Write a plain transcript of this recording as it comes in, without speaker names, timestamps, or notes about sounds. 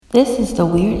This is the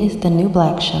Weird is the New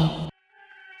Black show.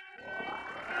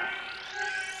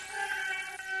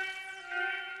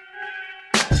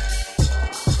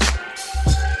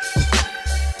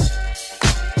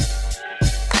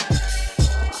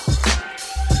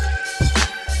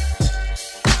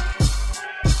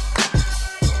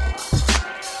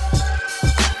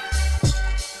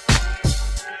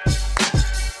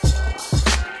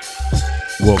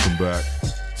 Welcome back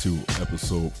to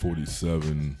episode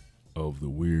 47 of The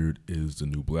Weird is the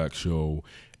New Black show.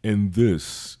 And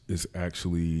this is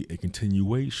actually a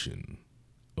continuation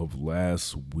of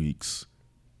last week's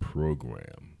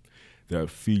program that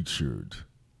featured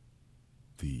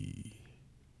the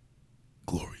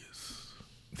glorious,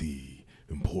 the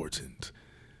important,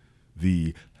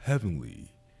 the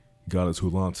heavenly goddess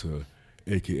Hulanta,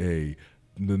 aka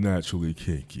the naturally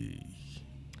kinky.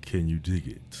 Can you dig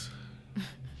it?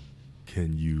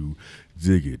 Can you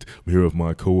dig it? I'm here with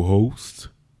my co-host.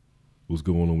 What's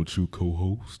going on with you,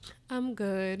 co-host? I'm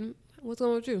good. What's going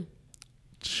on with you?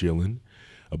 Chilling.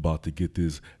 About to get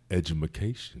this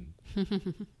edumacation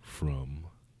from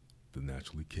the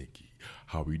naturally kinky.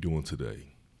 How are you doing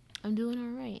today? I'm doing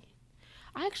all right.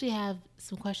 I actually have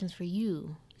some questions for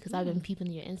you because I've been peeping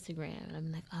your Instagram and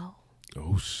I'm like,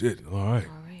 Oh, shit. All right.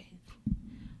 all right.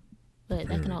 But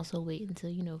that can also wait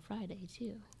until, Friday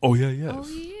too. Oh, yeah, yes. Oh,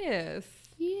 yes.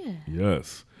 Yeah.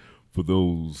 Yes. For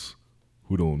those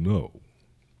who don't know,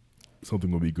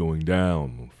 something will be going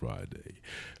down on Friday.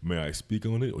 May I speak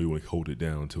on it, or you want to hold it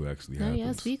down until it actually happens?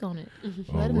 Yeah, speak on it.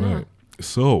 All Let them know.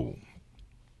 So,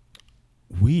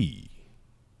 we,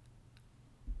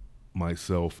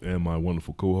 myself and my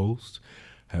wonderful co-host,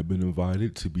 have been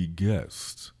invited to be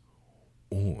guests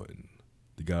on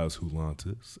the Guys Who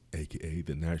Lantas, a.k.a.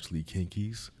 the Naturally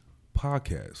Kinkies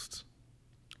podcast.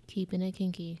 Keeping it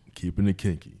kinky. Keeping it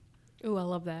kinky. Oh, I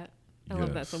love that. I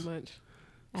love that so Yes. much.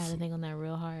 I had to think on that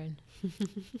real hard.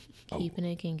 Keeping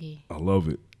it kinky. I love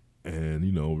it. And,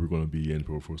 we're going to be in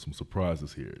for some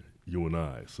surprises here, you and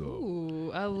I. So,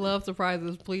 Ooh, I love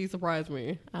surprises. Please surprise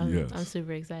me. Yes. I'm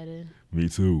super excited. me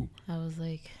too. I was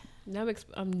like, Now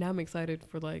I'm excited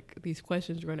for these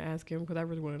questions you're going to ask him because I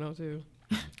really want to know too.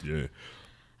 Yeah.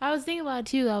 I was thinking about it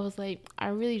too. I was like, I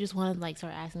really just want to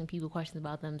start asking people questions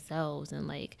about themselves and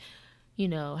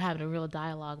having a real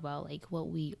dialogue about what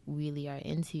we really are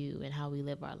into and how we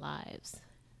live our lives.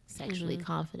 Sexually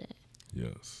confident.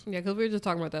 Yes. Yeah, because we were just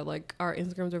talking about that. Our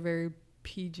Instagrams are very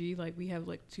PG. We have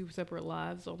two separate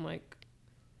lives on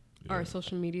our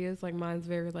social medias. Mine's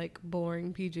very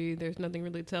boring PG. There's nothing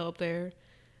really to tell up there.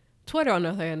 Twitter, on the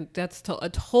other hand, that's a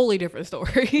totally different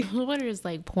story. Twitter is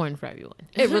porn for everyone.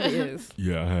 It really is.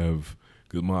 Yeah, I have,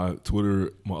 because my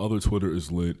other Twitter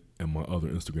is lit and my other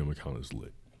Instagram account is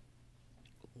lit.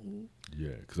 Yeah,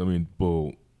 because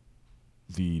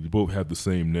they both have the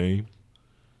same name,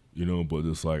 but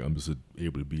it's I'm just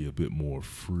able to be a bit more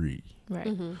free Right.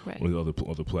 Right. on the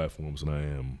other platforms than I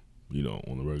am,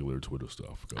 on the regular Twitter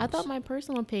stuff. I thought my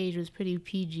personal page was pretty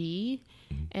PG,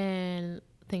 and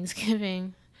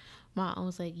Thanksgiving, my aunt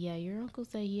was like, "Yeah, your uncle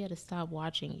said he had to stop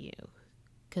watching you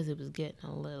because it was getting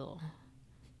a little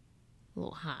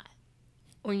hot."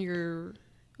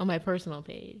 On my personal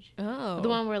page, Oh, the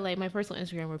one where my personal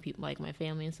Instagram where people my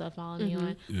family and stuff follow me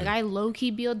on. Yeah. I low key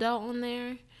be adult on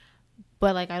there,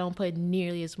 but I don't put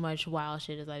nearly as much wild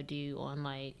shit as I do on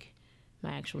my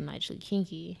actual naturally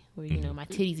kinky, where my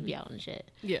titties be out and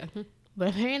shit. yeah. But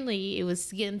apparently it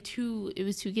was getting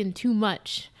too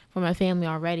much for my family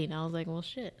already, and I was like, well,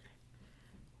 shit.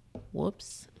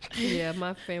 Whoops. Yeah,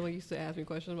 my family used to ask me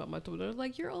questions about my Twitter. They're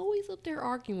you're always up there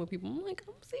arguing with people. I'm like,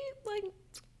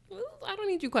 I don't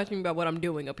need you questioning about what I'm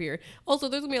doing up here. Also,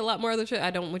 there's gonna be a lot more other shit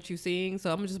I don't want you seeing, so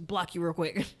I'm gonna just block you real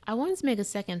quick. I wanted to make a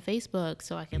second Facebook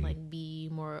so I can be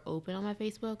more open on my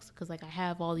Facebooks, because I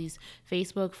have all these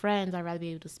Facebook friends. I'd rather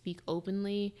be able to speak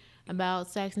openly about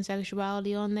sex and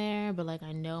sexuality on there, but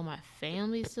I know my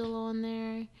family's still on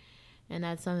there, and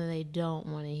that's something they don't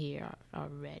want to hear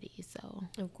already. So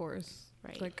Of course,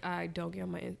 right. I don't get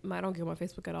on my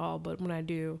Facebook at all. But when I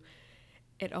do,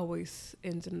 it always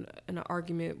ends in an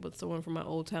argument with someone from my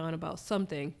old town about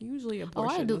something, usually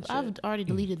abortion. I've already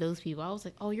deleted those people. I was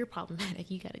like, oh, you're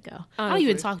problematic. You gotta go. I don't Honestly.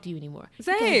 even talk to you anymore.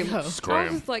 Same. You gotta go. I was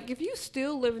Scram. just if you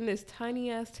still live in this tiny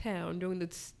ass town doing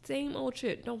the same old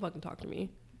shit, don't fucking talk to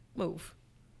me. Move.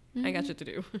 I ain't got shit to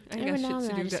do. I ain't Every now got and shit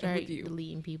then I to do just that start with you.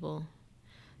 deleting people.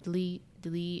 Delete.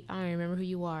 I don't remember who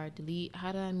you are. Delete.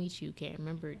 How did I meet you? Can't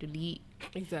remember. Delete.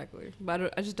 Exactly.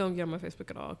 But I just don't get on my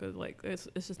Facebook at all because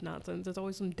it's just nonsense. There's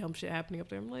always some dumb shit happening up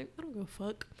there. I'm like, I don't give a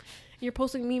fuck. You're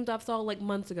posting memes I saw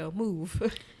months ago. Move.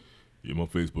 Yeah, my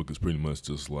Facebook is pretty much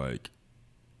just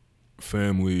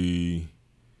family,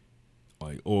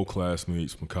 like old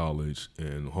classmates from college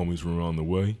and homies from around the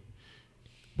way.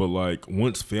 But like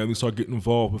once family started getting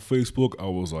involved with Facebook, I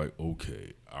was like,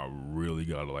 okay, I really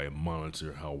gotta like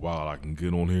monitor how wild I can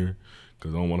get on here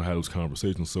because I don't want to have those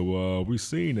conversations. So we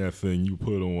seen that thing you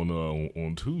put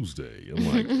on Tuesday. I'm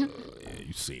like, yeah,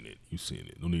 you seen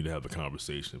it. No need to have the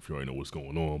conversation if you already know what's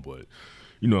going on. But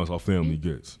you know, that's how family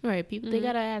gets. Right. People, they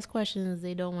got to ask questions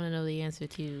they don't want to know the answer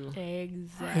to.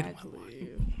 Exactly.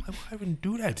 Why even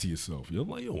do that to yourself? You're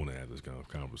like, you don't want to have this kind of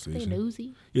They conversation.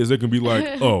 nosy. Yes, they can be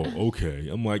like, oh, okay.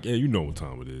 I'm like, yeah, you know what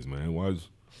time it is, man. What's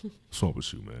wrong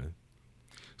with you, man?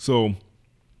 So,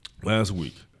 last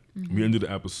week, we ended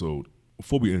the episode.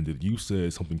 Before we ended, you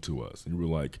said something to us. And you were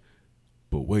like,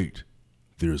 but wait,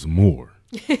 there's more.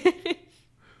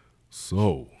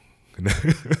 So,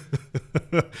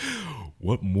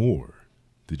 what more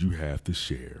did you have to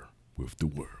share with the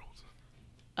world?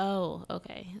 Oh,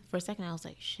 okay. For a second, I was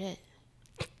like, shit.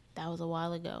 That was a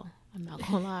while ago. I'm not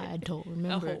going to lie. I don't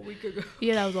remember. A whole week ago.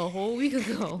 Yeah, that was a whole week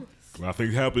ago. Well, I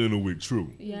think it happened in a week,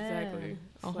 true. Yeah. Exactly.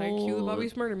 A It's like cue the whole,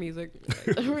 Bobby's murder music.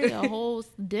 a whole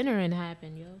dinner and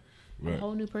happened, yo. I'm Right. a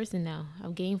whole new person now.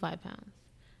 I've gained 5 pounds.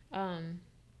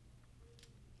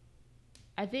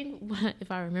 I think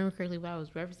if I remember correctly, what I was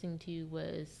referencing to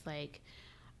was like,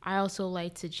 I also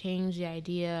like to change the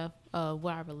idea of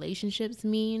what our relationships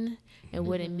mean and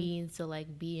what it means to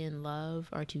like be in love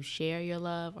or to share your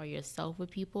love or yourself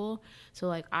with people. So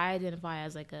like I identify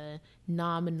as like a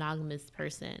non-monogamous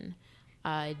person.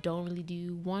 I don't really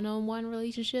do one-on-one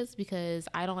relationships because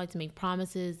I don't like to make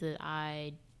promises that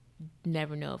I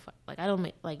never know if like I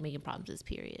don't like making promises,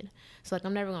 period. So like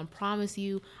I'm never gonna promise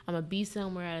you I'm gonna be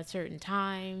somewhere at a certain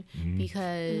time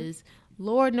because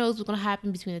Lord knows what's gonna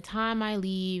happen between the time I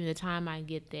leave and the time I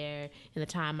get there and the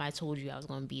time I told you I was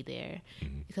gonna be there,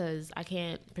 because I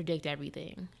can't predict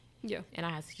everything. Yeah. And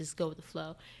I have to just go with the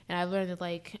flow. And I learned that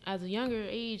like as a younger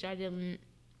age I don't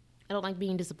like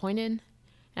being disappointed.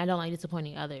 And I don't like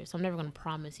disappointing others. So I'm never going to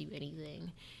promise you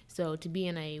anything. So to be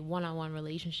in a one-on-one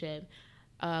relationship,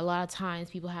 a lot of times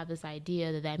people have this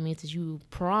idea that means that you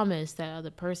promise that other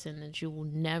person that you will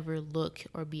never look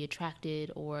or be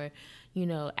attracted or, you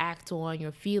know, act on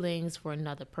your feelings for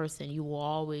another person. You will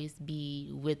always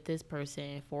be with this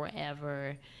person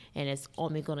forever, and it's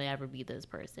only going to ever be this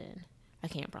person. I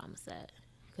can't promise that.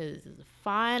 Because if a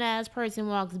fine-ass person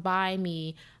walks by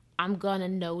me, I'm going to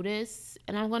notice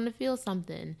and I'm going to feel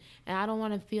something. And I don't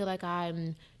want to feel like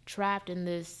I'm trapped in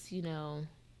this, you know,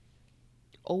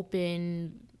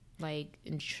 open, like,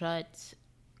 and shut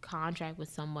contract with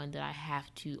someone that I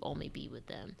have to only be with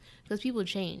them. Because people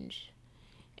change.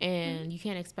 And you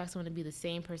can't expect someone to be the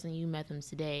same person you met them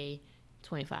today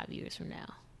 25 years from now.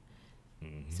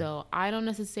 So I don't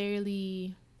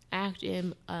necessarily act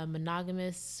in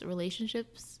monogamous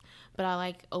relationships, but I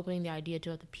like opening the idea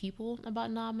to other people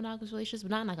about non-monogamous relationships,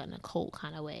 but not like in a cult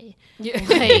kind of way. Yeah.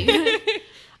 Like,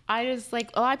 I just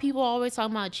like a lot of people always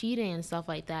talking about cheating and stuff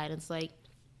like that. And it's like,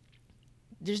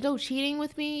 there's no cheating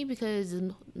with me, because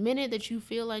the minute that you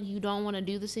feel like you don't want to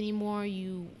do this anymore,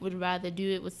 you would rather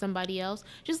do it with somebody else,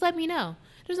 just let me know.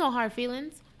 There's no hard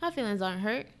feelings. My feelings aren't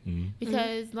hurt,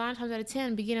 because 9 times out of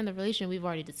 10, beginning of the relationship, we've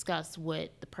already discussed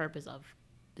what the purpose of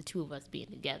the two of us being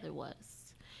together was.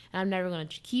 And I'm never going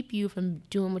to keep you from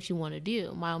doing what you want to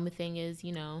do. My only thing is,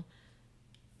 you know,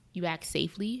 you act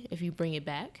safely if you bring it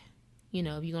back. You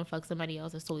know, if you're going to fuck somebody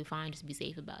else, that's totally fine. Just be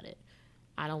safe about it.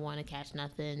 I don't want to catch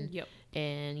nothing. Yep.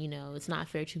 And, you know, it's not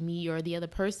fair to me or the other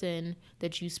person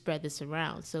that you spread this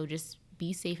around. So just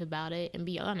be safe about it and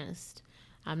be honest.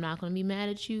 I'm not going to be mad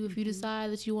at you if you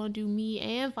decide that you want to do me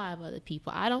and 5 other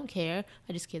people. I don't care.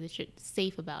 I just care that you're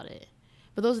safe about it.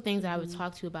 But those are things that I would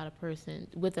talk to about a person,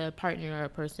 with a partner or a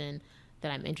person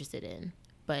that I'm interested in.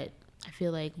 But I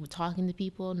feel like with talking to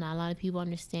people, not a lot of people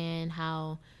understand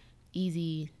how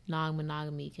easy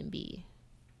non-monogamy can be.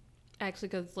 Actually,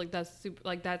 because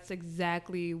like that's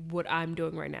exactly what I'm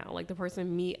doing right now. Like the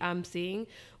person I'm seeing,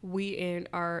 we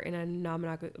are in a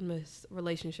non-monogamous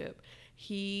relationship.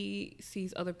 He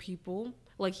sees other people.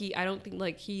 Like I don't think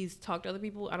like he's talked to other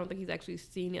people. I don't think he's actually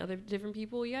seen other different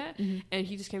people yet. And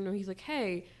he just came to me. He's like,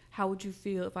 "Hey, how would you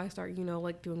feel if I start, you know,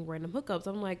 like doing random hookups?"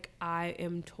 I'm like, I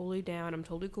am totally down. I'm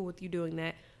totally cool with you doing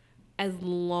that, as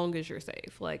long as you're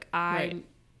safe. Like I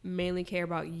mainly care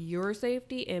about your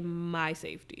safety and my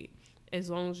safety. As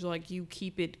long as like you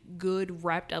keep it good,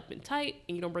 wrapped up and tight,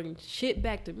 and you don't bring shit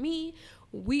back to me,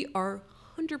 we are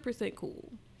 100%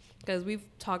 cool. Because we've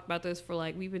talked about this for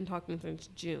like, we've been talking since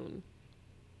June.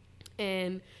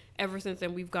 And ever since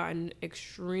then, we've gotten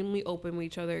extremely open with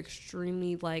each other,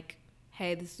 extremely like,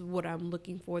 hey, this is what I'm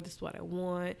looking for. This is what I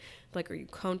want. Like, are you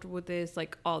comfortable with this?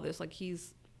 Like, all this. Like,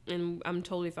 he's And I'm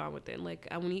totally fine with it. Like,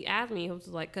 when he asked me, it was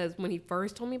like, because when he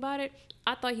first told me about it,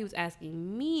 I thought he was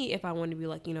asking me if I wanted to be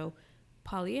like,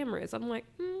 polyamorous. I'm like,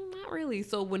 not really.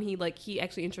 So when he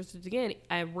actually interested again,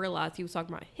 I realized he was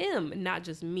talking about him, not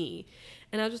just me.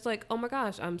 And I was just like, oh my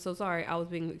gosh, I'm so sorry. I was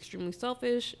being extremely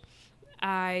selfish.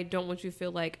 I don't want you to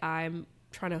feel like I'm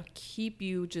trying to keep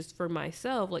you just for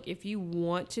myself. Like, if you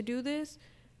want to do this,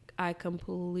 I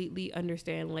completely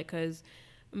understand. Like, because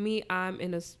I'm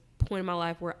in a point in my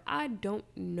life where I don't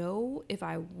know if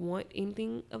I want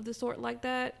anything of the sort like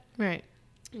that. Right.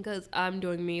 Because I'm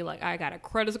doing me. Like, I got a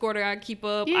credit score that I gotta keep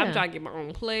up. Yeah. I'm trying to get my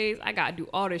own place. I gotta do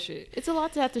all this shit. It's a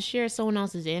lot to have to share someone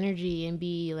else's energy and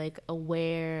be like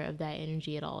aware of that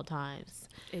energy at all times.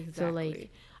 Exactly. So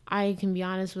like, I can be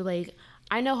honest with like,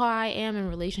 I know how I am in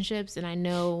relationships and I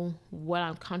know what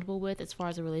I'm comfortable with as far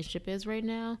as a relationship is right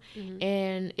now. Mm-hmm.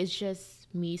 And it's just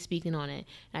me speaking on it.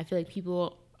 And I feel like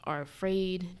people are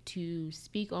afraid to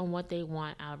speak on what they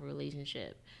want out of a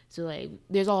relationship. So like,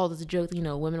 there's all this joke,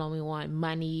 women only want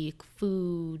money,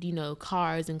 food,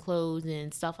 cars and clothes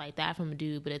and stuff like that from a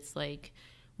dude. But it's like,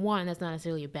 one, that's not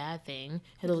necessarily a bad thing.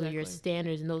 If those are your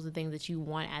standards and those are the things that you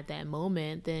want at that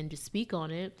moment, then just speak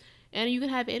on it. And you can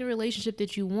have any relationship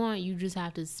that you want. You just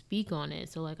have to speak on it.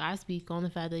 So, like, I speak on the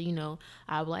fact that,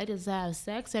 I would like to have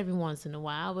sex every once in a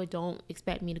while, but don't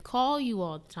expect me to call you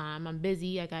all the time. I'm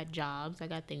busy. I got jobs. I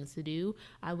got things to do.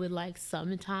 I would like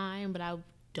some time, but I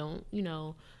don't,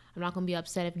 I'm not going to be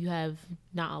upset if you have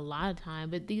not a lot of time.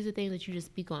 But these are things that you just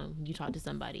speak on when you talk to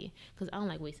somebody. Because I don't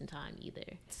like wasting time either.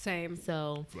 Same.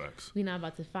 So, Flex. we're not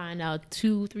about to find out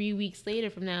 2-3 weeks later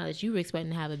from now that you were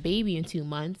expecting to have a baby in 2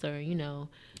 months or,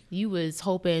 you was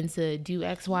hoping to do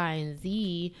X, Y, and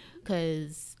Z,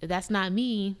 because if that's not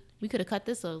me, we could have cut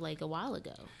this like a while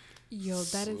ago. Yo,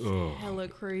 that is hella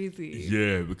crazy.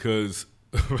 Yeah, because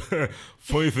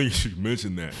funny thing you should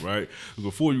mention that, right?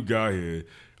 Before you got here,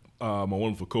 my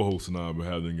wonderful co-host and I were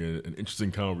having an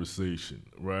interesting conversation,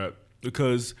 right?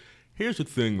 Because here's the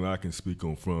thing that I can speak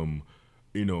on from,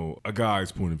 a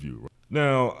guy's point of view. Right?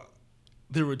 Now,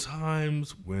 there are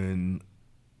times when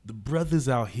the brothers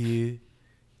out here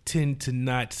tend to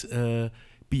not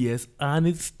be as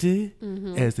honest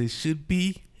as they should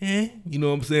be. You know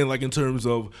what I'm saying? Like, in terms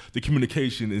of the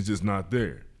communication is just not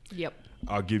there. Yep.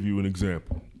 I'll give you an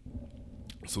example.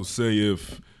 So say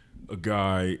if a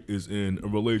guy is in a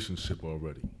relationship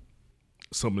already,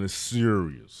 something is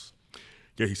serious.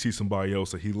 Yeah, he sees somebody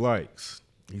else that he likes.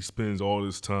 He spends all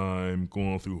this time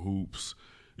going through hoops,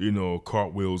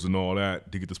 cartwheels and all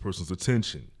that to get this person's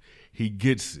attention. He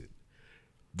gets it.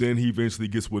 Then he eventually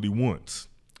gets what he wants.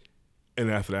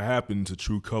 And after that happens, the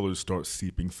true colors start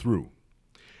seeping through.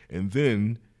 And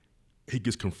then he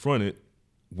gets confronted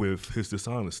with his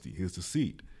dishonesty, his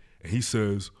deceit. And he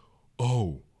says,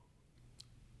 oh,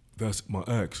 that's my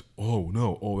ex. Oh,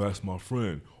 no. Oh, that's my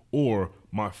friend. Or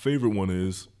my favorite one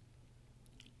is,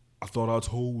 I thought I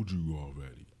told you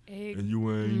already. And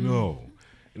you ain't know.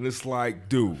 And it's like,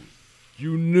 dude,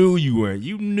 you knew you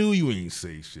ain't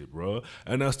say shit, bro.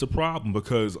 And that's the problem,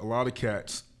 because a lot of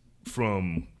cats,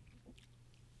 from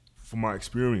my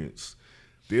experience,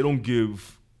 they don't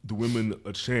give the women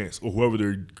a chance, or whoever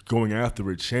they're going after,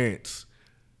 a chance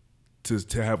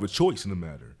to have a choice in the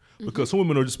matter. Because some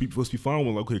women are just supposed to be fine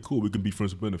with, like, okay, cool, we can be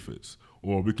friends with benefits,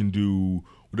 or we can do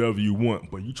whatever you want.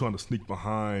 But you trying to sneak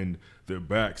behind their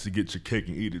backs to get your cake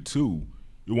and eat it too.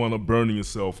 You wind up burning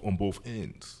yourself on both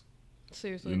ends.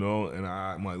 Seriously. And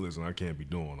I'm like, listen, I can't be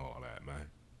doing all that, man.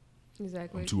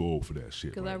 Exactly. I'm too old for that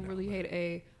shit. Because right I now, really man.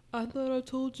 hate I thought I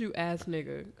told you ass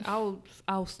nigga.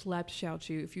 I'll slap to shout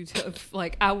you if you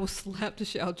I will slap to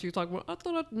shout you talking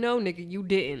about no nigga, you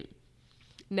didn't.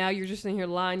 Now you're just in here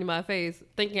lying to my face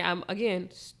thinking I'm again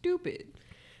stupid.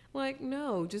 Like,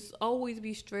 no, just always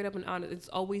be straight up and honest. It's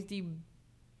always the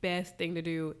best thing to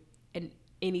do in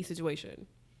any situation.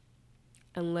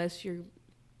 Unless you're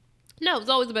No, it's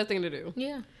always the best thing to do.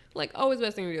 Yeah. Like, always the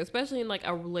best thing to do, especially in like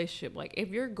a relationship. Like, if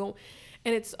you're going,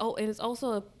 and it's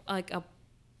also like a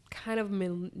kind of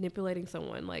manipulating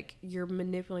someone. Like, you're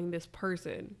manipulating this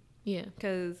person. Yeah.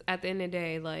 Because at the end of the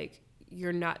day, like,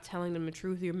 you're not telling them the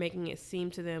truth. You're making it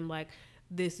seem to them like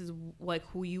this is like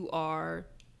who you are.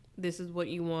 This is what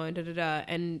you want,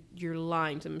 and you're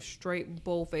lying to them, straight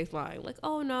bold-faced lying. Like,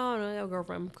 oh no,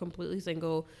 girlfriend, I'm completely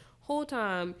single. Whole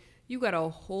time you got a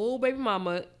whole baby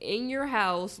mama in your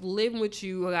house living with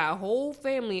you, got a whole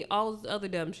family, all this other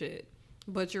dumb shit,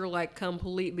 but you're like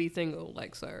completely single.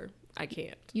 Like, sir, I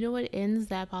can't. You know what ends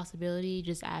that possibility?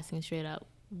 Just asking straight up,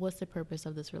 what's the purpose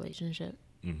of this relationship?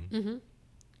 Mm-hmm.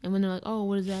 And when they're like, oh,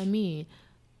 what does that mean?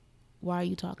 Why are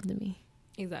you talking to me?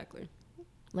 Exactly.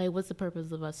 Like, what's the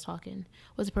purpose of us talking?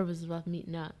 What's the purpose of us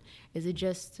meeting up? Is it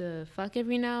just to fuck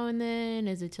every now and then?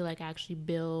 Is it to like actually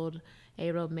build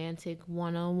a romantic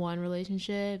one-on-one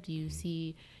relationship? Do you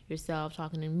see yourself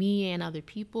talking to me and other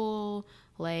people?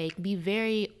 Like, be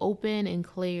very open and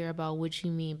clear about what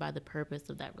you mean by the purpose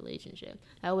of that relationship.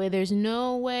 That way there's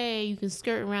no way you can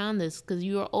skirt around this, because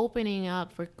you are opening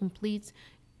up for complete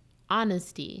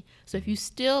honesty. So if you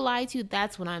still lie to,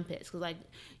 that's when I'm pissed. Because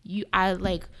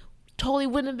I totally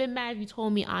wouldn't have been mad if you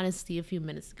told me honesty a few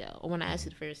minutes ago or when I asked you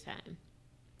the first time.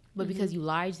 But because you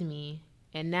lied to me,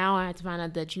 and now I have to find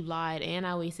out that you lied and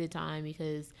I wasted time,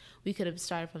 because we could have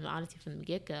started from the honesty from the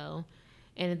get-go.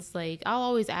 And it's like, I'll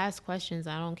always ask questions.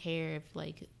 I don't care if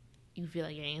like you feel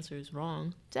like your answer is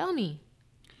wrong. Tell me.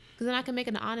 Because then I can make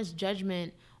an honest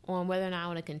judgment on whether or not I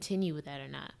want to continue with that or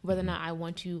not, whether or not I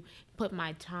want to put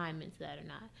my time into that or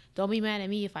not. Don't be mad at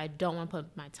me if I don't want to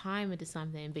put my time into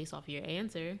something based off your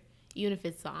answer, even if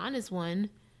it's the honest one.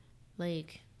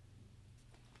 Like,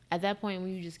 at that point,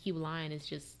 when you just keep lying, it's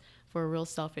just for a real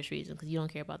selfish reason, because you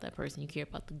don't care about that person. You care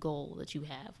about the goal that you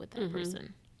have with that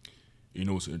person. You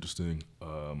know what's interesting?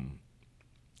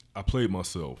 I played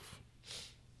myself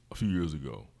a few years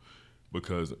ago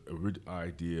because the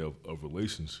idea of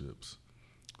relationships,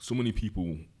 so many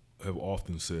people have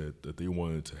often said that they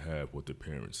wanted to have what their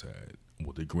parents had,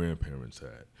 what their grandparents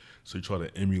had. So you try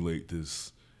to emulate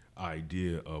this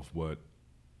idea of what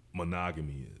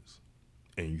monogamy is,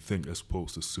 and you think that's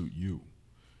supposed to suit you.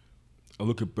 I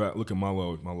look at my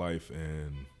life,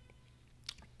 and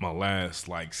my last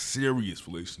like serious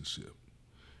relationship,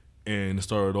 and it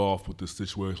started off with this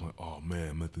situation like, oh man,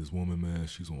 I met this woman, man,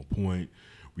 she's on point,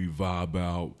 we vibe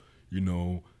out, you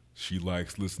know, she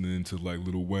likes listening to like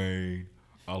Lil Wayne,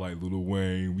 I like Lil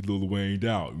Wayne, we Lil Wayne'd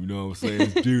out, you know what I'm saying?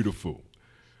 It's beautiful.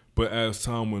 But as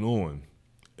time went on,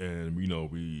 and you know,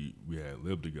 we had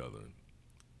lived together,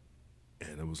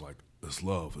 and it was like, it's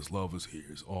love is here,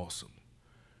 it's awesome.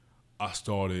 I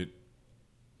started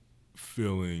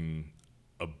feeling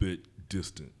a bit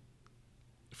distant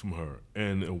from her,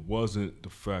 and it wasn't the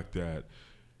fact that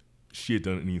she had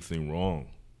done anything wrong.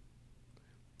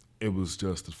 It was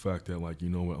just the fact that, like, you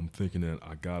know what, I'm thinking that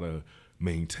I gotta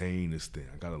maintain this thing,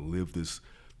 I gotta live this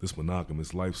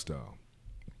monogamous lifestyle.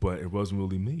 But it wasn't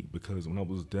really me, because when I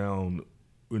was down,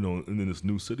 you know, in this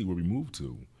new city where we moved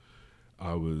to,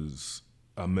 I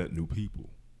met new people,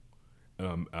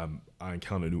 and I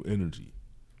encountered new energy,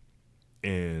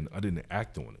 and I didn't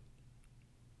act on it.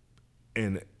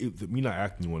 And me not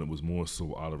acting on it was more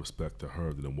so out of respect to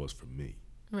her than it was for me.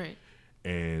 Right.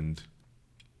 And,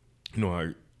 you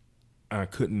know, I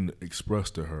couldn't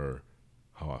express to her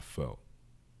how I felt.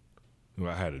 You know,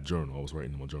 I had a journal. I was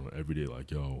writing in my journal every day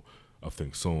like, yo, I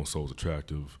think so-and-so's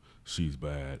attractive, she's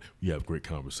bad, we have great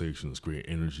conversations, great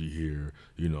energy here,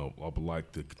 you know, I would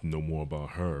like to know more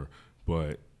about her,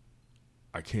 but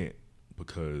I can't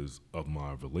because of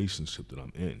my relationship that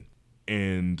I'm in.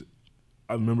 And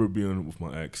I remember being with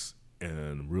my ex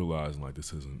and realizing like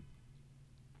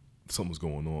something's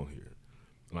going on here.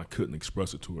 And I couldn't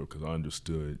express it to her because I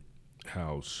understood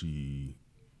how she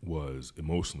was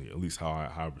emotionally, at least how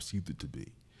I received it to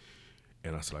be.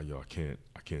 And I said, like, yo, I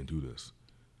can't do this.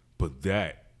 But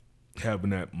having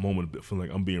that moment of feeling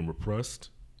like I'm being repressed,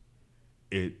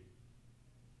 it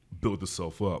built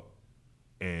itself up,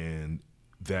 and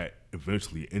that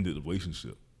eventually ended the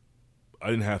relationship. I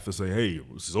didn't have to say, hey,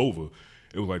 this is over.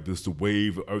 It was like the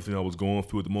wave of everything I was going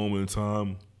through at the moment in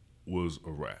time was a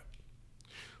wrap.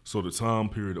 So the time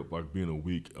period of like being a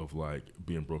week of like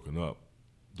being broken up,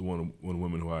 the one of the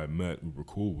women who I had met, we were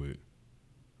cool with,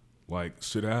 like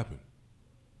shit happened.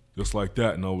 Just like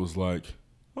that, and I was like,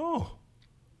 oh,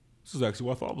 this is actually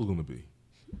what I thought it was gonna be.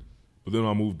 But then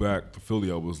when I moved back to Philly,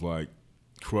 I was like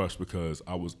crushed because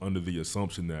I was under the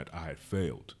assumption that I had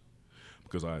failed.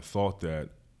 Because I thought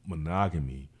that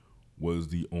monogamy was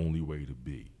the only way to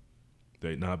be.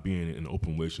 That not being in an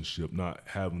open relationship, not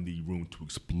having the room to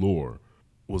explore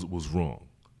was wrong.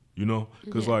 You know?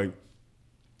 Because like,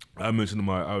 I mentioned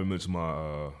my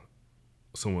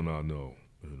someone I know,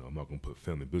 you know, I'm not gonna put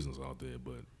family business out there,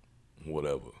 but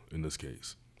whatever, in this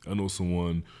case. I know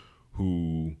someone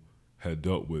who had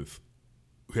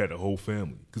a whole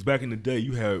family. Because back in the day,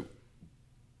 you had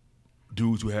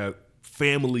dudes who had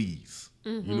families.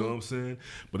 You know what I'm saying?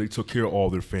 But they took care of all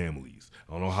their families.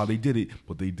 I don't know how they did it,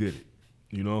 but they did it.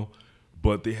 You know?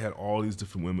 But they had all these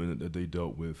different women that they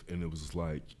dealt with, and it was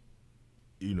like,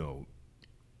 you know,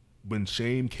 when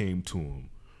shame came to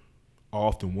them, I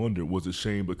often wondered, was it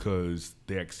shame because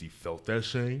they actually felt that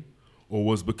shame? Or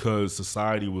was it because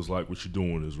society was like, what you're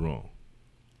doing is wrong?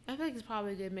 I feel like it's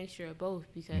probably a good mixture of both,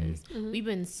 because we've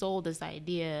been sold this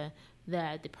idea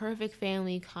that the perfect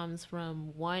family comes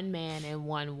from one man and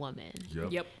one woman.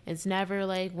 Yep. It's never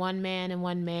like one man and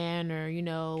one man, or, you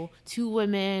know, two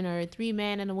women or three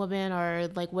men and a woman, or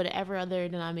like whatever other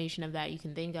denomination of that you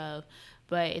can think of.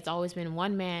 But it's always been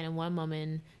one man and one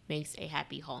woman makes a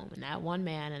happy home. And that one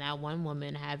man and that one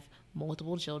woman have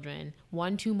multiple children,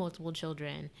 multiple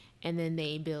children, and then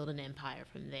they build an empire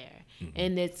from there. Mm-hmm.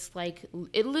 And it's like,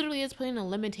 it literally is putting a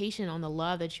limitation on the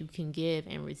love that you can give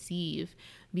and receive,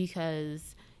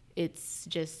 because it's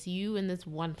just you and this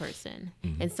one person.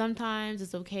 Mm-hmm. And sometimes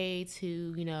it's okay to,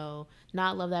 you know,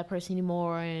 not love that person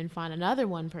anymore and find another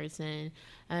one person.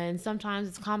 And sometimes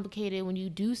it's complicated when you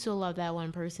do still love that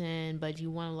one person, but you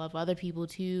want to love other people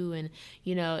too. And,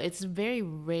 you know, it's very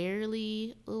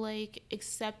rarely like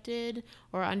accepted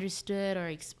or understood or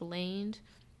explained.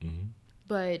 Mm-hmm.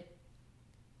 But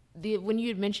when you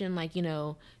had mentioned, like, you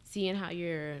know, seeing how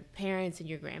your parents and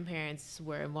your grandparents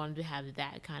wanted to have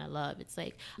that kind of love, it's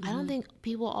like, mm-hmm. I don't think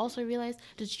people also realize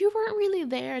that you weren't really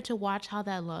there to watch how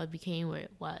that love became what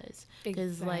it was.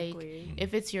 Because, like,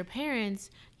 if it's your parents,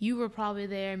 you were probably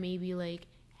there maybe, like,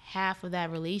 half of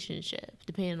that relationship,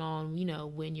 depending on, you know,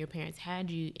 when your parents had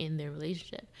you in their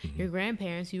relationship. Mm-hmm. Your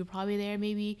grandparents, you were probably there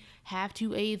maybe half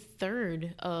to a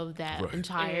third of that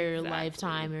entire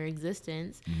lifetime or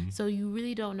existence. Mm-hmm. So you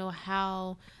really don't know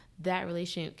how that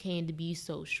relationship came to be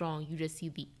so strong. You just see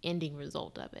the ending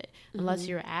result of it. Mm-hmm. Unless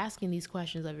you're asking these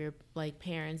questions of your, like,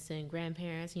 parents and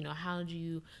grandparents, you know, how did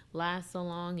you last so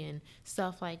long and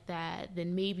stuff like that,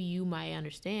 then maybe you might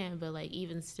understand. But, like,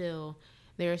 even still,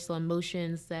 there are still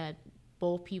emotions that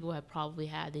both people have probably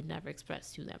had they never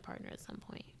expressed to their partner at some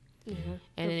point. Mm-hmm.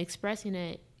 And in expressing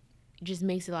it just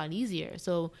makes it a lot easier.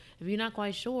 So if you're not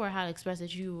quite sure how to express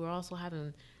that you were also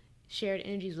having shared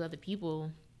energies with other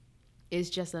people, it's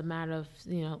just a matter of,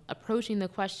 you know, approaching the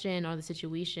question or the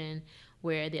situation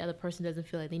where the other person doesn't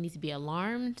feel like they need to be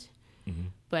alarmed, mm-hmm.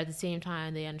 but at the same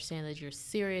time they understand that you're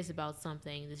serious about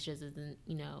something. This just isn't,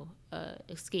 you know,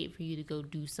 escape for you to go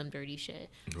do some dirty shit.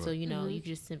 Right. So, you know, mm-hmm. you can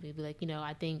just simply be like, you know,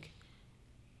 I think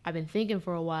I've been thinking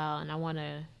for a while and I want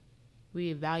to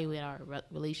reevaluate our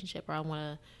relationship, or I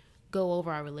want to go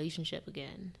over our relationship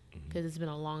again, because mm-hmm. it's been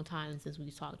a long time since we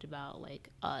talked about, like,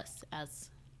 us as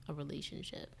a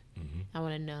relationship. Mm-hmm. I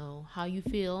want to know how you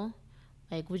feel,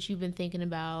 like what you've been thinking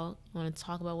about. I want to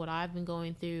talk about what I've been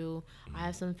going through. Mm-hmm. I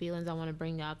have some feelings I want to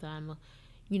bring up that I'm,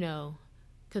 you know,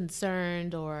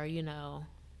 concerned or, you know,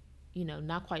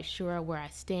 not quite sure where I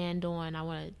stand on. I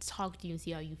want to talk to you and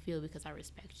see how you feel, because I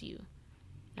respect you.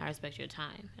 And I respect your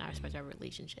time. And I respect our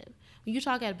relationship. When you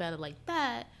talk about it like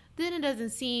that, then it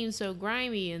doesn't seem so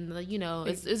grimy. And, like, you know,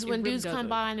 it's when really dudes come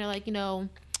by and they're like, you know,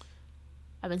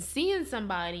 I've been seeing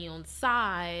somebody on the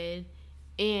side,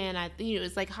 and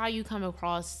it's like how you come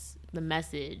across the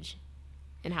message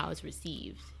and how it's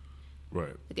received.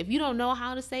 Right. Like, if you don't know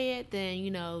how to say it, then, you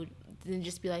know, then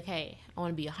just be like, hey, I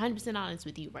want to be 100% honest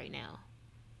with you right now.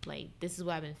 Like, this is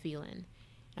what I've been feeling.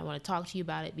 I want to talk to you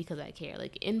about it because I care.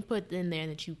 Like, input in there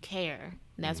that you care,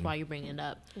 and that's mm-hmm. why you're bringing it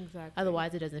up. Exactly.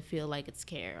 Otherwise, it doesn't feel like it's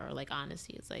care or like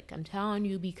honesty. It's like, I'm telling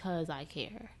you because I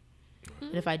care. Mm-hmm.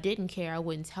 And if I didn't care, I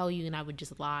wouldn't tell you, and I would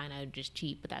just lie and I would just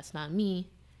cheat. But that's not me.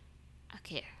 I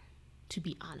care, to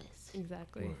be honest.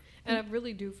 Exactly. Right. And I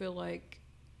really do feel like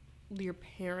your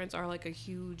parents are, like, a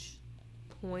huge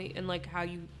point in, like, how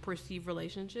you perceive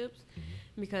relationships.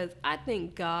 Mm-hmm. Because I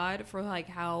thank God for, like,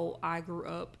 how I grew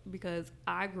up, because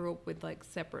I grew up with, like,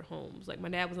 separate homes. Like, my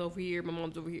dad was over here, my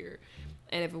mom's over here.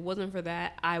 And if it wasn't for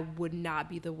that, I would not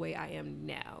be the way I am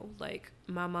now. Like,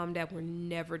 my mom and dad were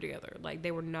never together. Like,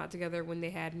 they were not together when they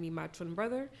had me, my twin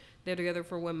brother. They're together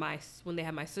for when they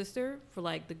had my sister for,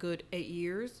 like, the good 8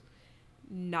 years.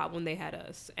 Not when they had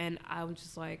us. And I was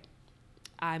just like,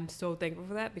 I'm so thankful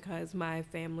for that, because my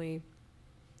family,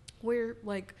 we're,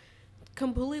 like,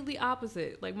 completely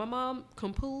opposite. Like, my mom,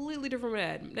 completely different from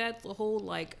my dad. Dad's a whole,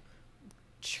 like,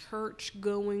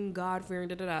 church-going, God-fearing,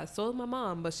 da-da-da. So is my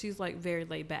mom, but she's, like, very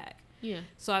laid back. Yeah.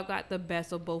 So I've got the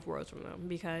best of both worlds from them,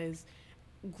 because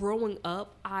growing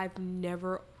up, I've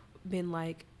never been,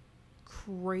 like,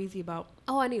 crazy about,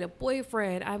 oh, I need a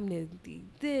boyfriend, I need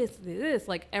this,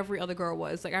 like every other girl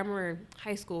was. Like, I remember in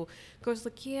high school, girls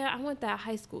like, yeah, I want that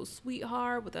high school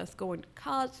sweetheart with us going to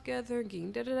college together,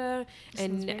 getting da-da-da.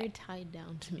 And it's very tied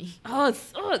down to me.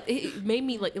 It made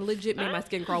me, like, it legit made my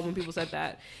skin crawl when people said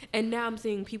that. And now I'm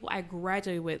seeing people I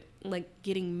graduated with, like,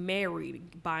 getting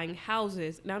married, buying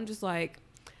houses, and I'm just like,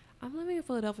 I'm living in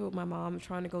Philadelphia with my mom,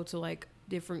 trying to go to, like,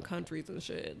 different countries and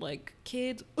shit. Like,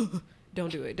 kids, don't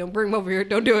do it. Don't bring them over here.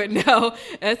 Don't do it. No,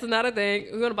 that's not a thing.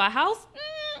 We're going to buy a house?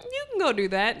 You can go do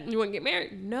that. You want to get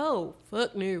married? No.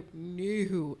 Fuck no.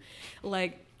 No.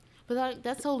 Like, But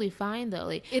that's totally fine though.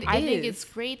 Like I think it's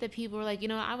great that people are like,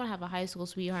 I want to have a high school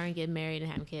sweetheart and get married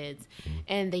and have kids,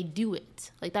 and they do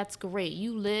it. Like that's great.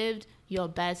 You lived your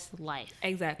best life.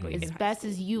 Exactly. As best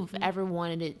as you've ever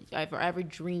wanted it, ever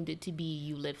dreamed it to be.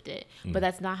 You lived it. But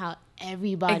that's not how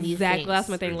everybody thinks. That's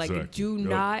my thing. Exactly. Like, do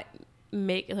not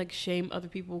make shame other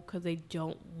people because they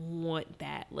don't want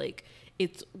that. Like,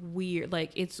 it's weird.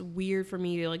 Like, it's weird for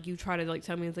me to you try to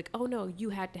tell me it's oh no,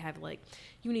 you had to have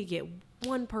you need to get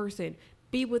one person,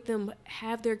 be with them,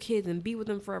 have their kids, and be with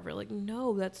them forever. Like,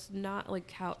 no, that's not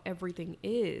how everything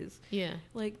is. Yeah.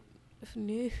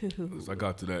 No. I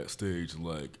got to that stage,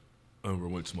 I remember I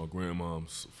went to my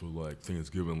grandmom's for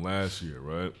Thanksgiving last year,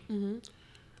 right? Mm-hmm.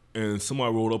 And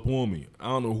somebody rolled up on me. I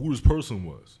don't know who this person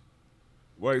was.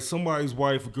 Right? Somebody's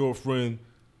wife or girlfriend,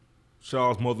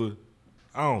 child's mother.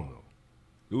 I don't know.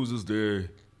 It was just there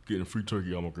getting free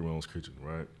turkey out of my grandma's kitchen,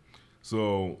 right?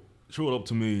 So she rolled up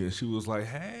to me and she was like,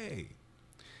 hey,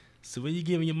 so when you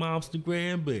giving your moms the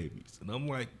grandbabies? And I'm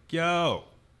like, yo.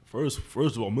 First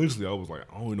of all, mentally, I was like,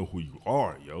 I don't even know who you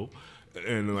are, yo.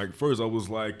 And then, first I was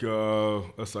like, I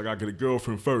gotta get a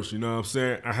girlfriend first, you know what I'm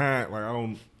saying? I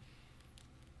don't,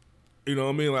 you know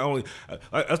what I mean?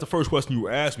 That's the first question you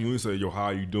ask me when you say, yo, how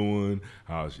you doing?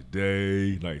 How's your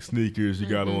day? Sneakers you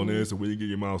got on there, so when you get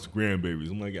your mom's grandbabies?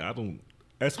 I'm like, I don't,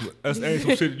 that's ain't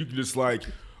some shit you can just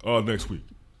next week.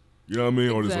 You know what I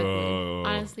mean? Exactly. Or just,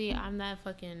 honestly, I'm that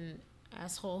fucking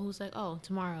asshole who's like, oh,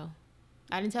 tomorrow.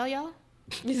 I didn't tell y'all?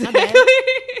 My bad.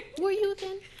 Who are you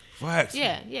again? facts.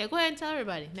 Yeah. Go ahead and tell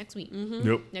everybody next week. Mm-hmm.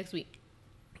 Yep. Next week.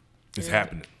 It's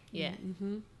happening. Yeah.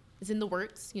 Mm-hmm. It's in the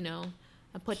works.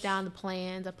 I put down the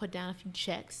plans. I put down a few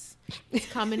checks. It's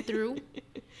coming through.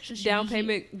 Down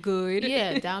payment good.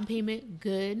 Yeah, down payment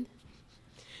good.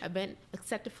 I've been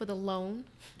accepted for the loan.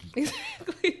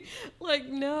 Exactly.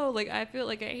 No. I feel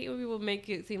I hate when people make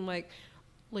it seem like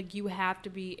you have to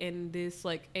be in this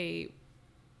a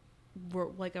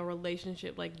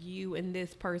relationship, you and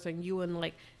this person, you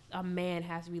and a man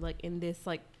has to be in this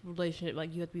relationship,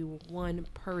 you have to be one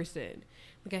person.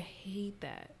 I hate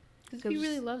that. Because if you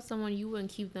really love someone, you wouldn't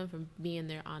keep them from being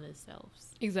their honest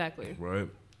selves. Exactly. Right.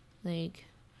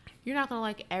 You're not gonna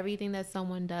like everything that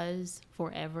someone does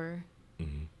forever,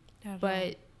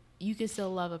 but you can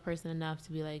still love a person enough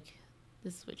to be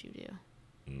this is what you do.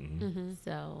 Mm-hmm.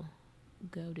 So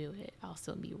go do it. I'll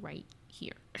still be right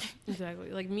here. Exactly.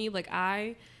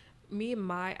 Me and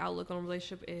my outlook on a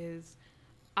relationship is,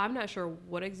 I'm not sure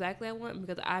what exactly I want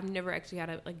because I've never actually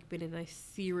had been in a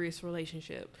serious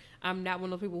relationship. I'm not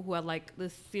one of those people who had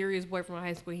this serious boyfriend in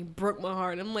high school. He broke my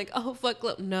heart. And I'm oh fuck,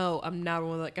 look. No, I'm not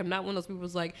one of I'm not one of those people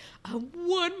who's I'm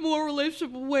one more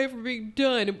relationship away from being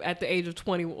done at the age of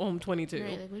 20. I'm 22.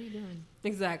 Right, what are you doing?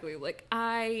 Exactly.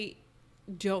 I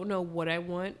don't know what I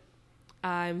want.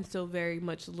 I'm still very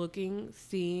much looking,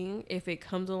 seeing if it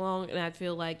comes along, and I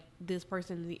feel this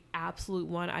person is the absolute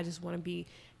one I just want to be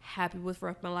happy with for the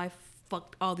rest of my life.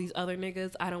 Fuck all these other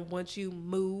niggas. I don't want you.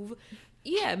 Move.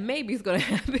 Yeah, maybe it's gonna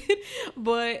happen,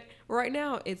 but right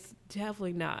now it's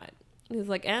definitely not. It's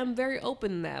I'm very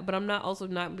open to that, but I'm not also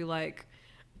not be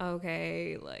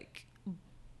okay,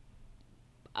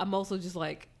 I'm also just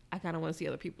I kind of want to see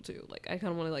other people too. I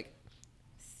kind of want to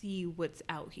see what's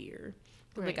out here.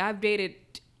 Right. I've dated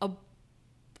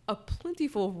a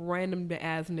plentiful of random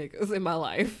ass niggas in my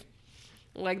life.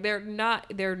 They're not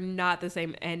the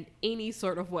same in any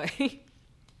sort of way.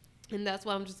 And that's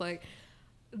why I'm just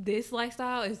this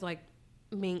lifestyle is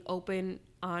being open,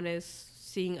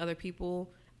 honest, seeing other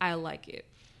people. I like it.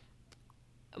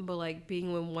 But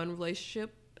being in one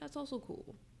relationship, that's also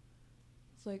cool.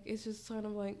 It's it's just kind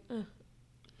of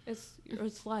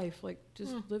it's life.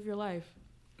 Just live your life.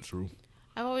 True.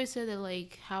 I've always said that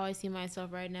how I see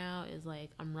myself right now is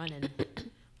I'm running.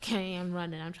 Okay, I'm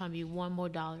running. I'm trying to be $1 more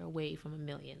away from $1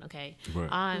 million. Okay, Right.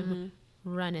 I'm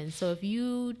running. So if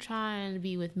you trying to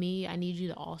be with me, I need you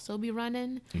to also be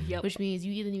running. Yep. Which means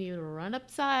you either need to be able to run up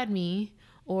beside me,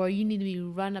 or you need to be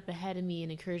run up ahead of me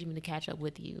and encourage me to catch up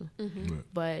with you. Right.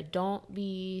 But don't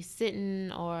be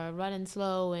sitting or running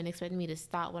slow and expecting me to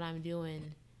stop what I'm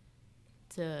doing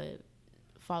to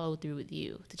follow through with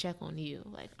you, to check on you.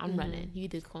 I'm running. You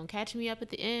either gonna catch me up at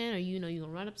the end, or you're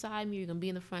gonna run up beside me, or you're gonna be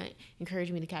in the front,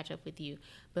 encourage me to catch up with you.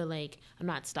 But I'm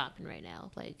not stopping right now.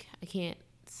 I can't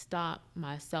stop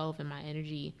myself and my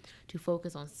energy to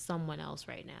focus on someone else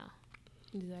right now.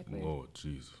 Exactly. Lord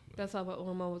Jesus. That's how my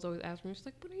mom was always asking me.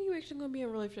 She's when are you actually gonna be in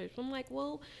a relationship? I'm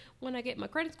well, when I get my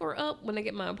credit score up, when I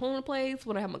get my employment place,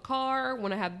 when I have my car,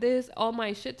 when I have this, all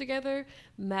my shit together,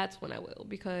 that's when I will,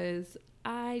 because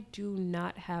I do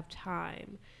not have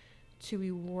time to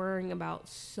be worrying about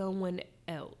someone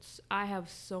else. I have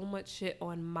so much shit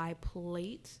on my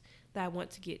plate that I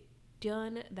want to get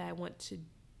done, that I want to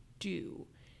do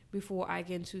before I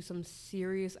get into some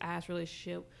serious ass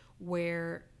relationship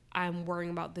where I'm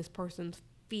worrying about this person's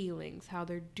feelings, how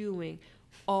they're doing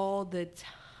all the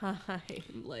time.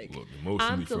 Like, Look,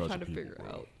 I'm still trying to figure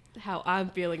out how I'm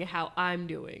feeling and how I'm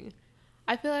doing.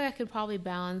 I feel like I could probably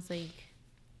balance like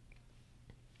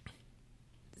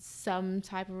some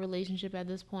type of relationship at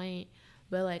this point,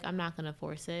 but like I'm not gonna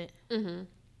force it. Mm-hmm.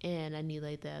 And I need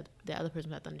like the other person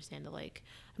to have to understand that like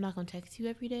I'm not gonna text you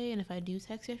every day, and if I do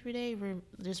text you every day,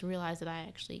 just realize that I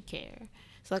actually care.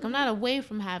 So like I'm not away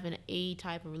from having a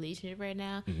type of relationship right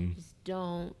now. Just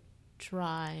don't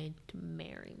try to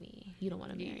marry me. You don't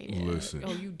want to marry me. Listen.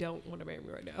 Oh, you don't want to marry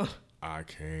me right now. I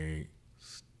can't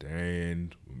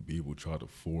stand when people try to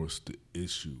force the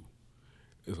issue.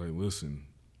 It's like, listen,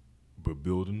 we're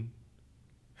building,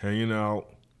 hanging out,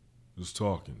 just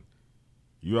talking.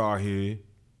 You out here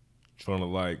trying to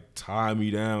like tie me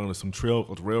down to some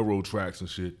railroad tracks and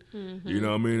shit. You know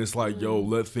what I mean? It's like, yo,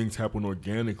 let things happen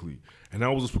organically. And that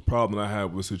was just the problem that I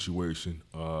had with the situation.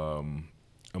 I'm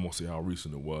gonna say how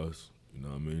recent it was. You know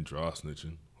what I mean? Dry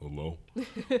snitching. Hello.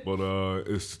 But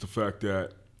it's just the fact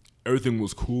that everything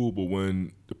was cool, but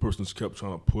when the person just kept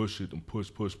trying to push it and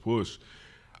push,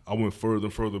 I went further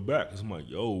and further back. Cause I'm like,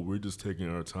 yo, we're just taking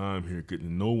our time here, getting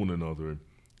to know one another.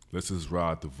 Let's just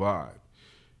ride the vibe.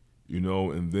 You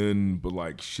know, and then, but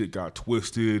like shit got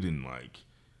twisted and like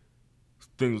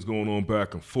things going on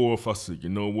back and forth. I said, you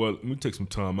know what? Let me take some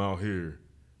time out here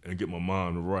and get my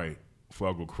mind right before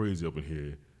I go crazy up in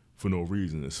here for no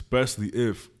reason, especially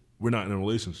if we're not in a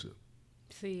relationship.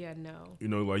 See, I know. You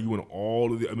know, like you in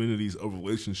all of the amenities of a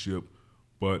relationship,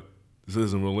 but this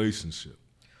isn't a relationship.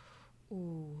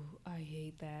 Ooh, I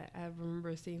hate that. I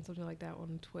remember seeing something like that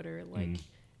on Twitter. Like,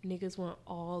 niggas want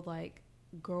all like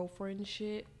girlfriend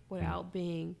shit without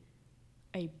being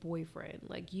a boyfriend.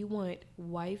 Like, you want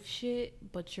wife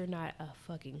shit, but you're not a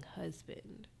fucking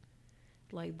husband.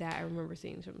 Like that, I remember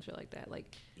seeing some shit like that.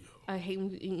 Like, I hate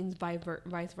when it's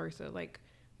vice versa. Like,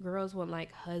 girls want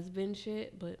like husband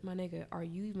shit, but my nigga, are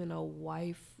you even a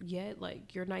wife yet?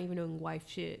 Like, you're not even doing wife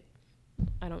shit.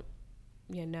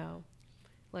 No.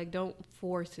 Like, don't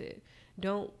force it.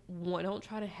 Don't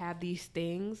try to have these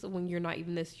things when you're not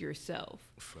even this yourself.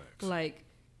 Facts. Like,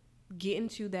 get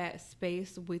into that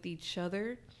space with each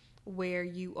other where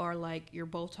you are like, you're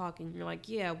both talking. You're like,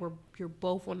 yeah, you're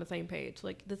both on the same page.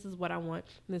 Like, this is what I want.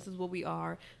 This is what we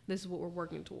are. This is what we're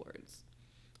working towards.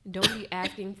 Don't be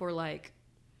asking for like,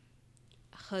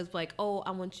 like, oh,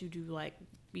 I want you to like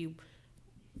be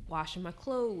washing my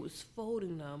clothes,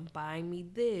 folding them, buying me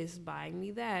this, buying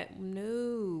me that.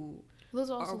 No. Those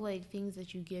are also like things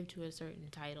that you give to a certain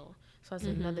title. So that's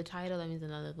another title. That means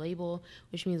another label,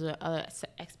 which means other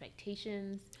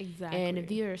expectations. Exactly. And if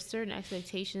there are certain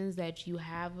expectations that you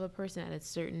have of a person at a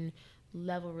certain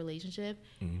level relationship,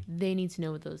 they need to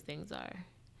know what those things are.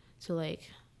 So like,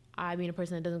 I mean, a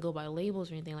person that doesn't go by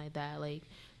labels or anything like that. Like,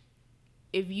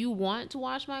 if you want to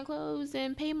wash my clothes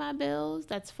and pay my bills,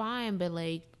 that's fine. But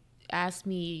like, ask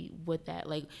me what that,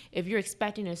 like, if you're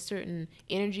expecting a certain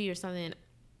energy or something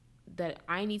that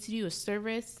I need to do, a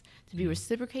service to be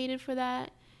reciprocated for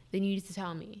that, then you need to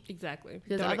tell me. Exactly.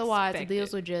 Because otherwise,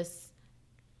 those are just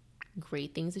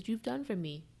great things that you've done for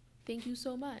me. Thank you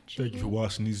so much. Thank you for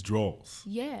washing these drawers.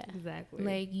 Yeah. Exactly.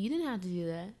 Like, you didn't have to do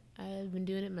that. I've been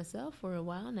doing it myself for a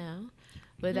while now.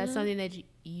 But that's something that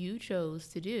you chose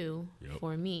to do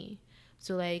for me.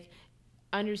 So, like,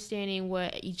 understanding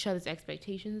what each other's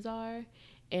expectations are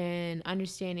and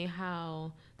understanding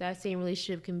how that same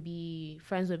relationship can be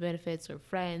friends with benefits or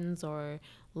friends or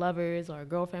lovers or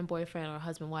girlfriend, boyfriend, or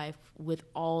husband, wife with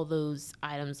all those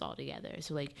items all together.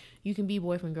 So, like, you can be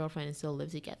boyfriend, girlfriend and still live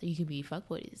together. You can be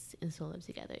fuckboys and still live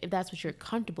together if that's what you're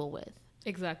comfortable with.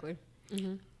 Exactly.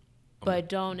 But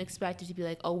don't expect it to be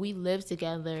like, oh, we live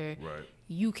together. Right.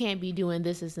 You can't be doing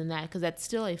this and that, because that's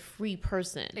still a free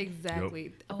person. Exactly.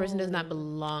 Yep. A person does not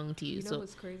belong to you. You know So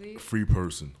what's crazy? Free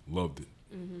person. Loved it.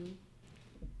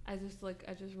 I just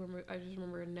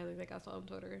remember another thing I saw on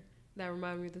Twitter that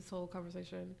reminded me of this whole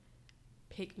conversation.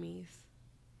 Pick me's.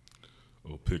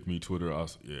 Oh, pick me Twitter.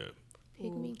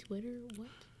 pick me Twitter, what?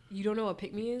 You don't know what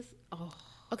pick me is? Oh.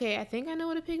 Okay, I think I know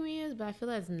what a pick me is, but I feel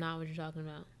that's not what you're talking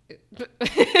about.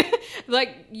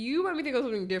 Like, you might be thinking of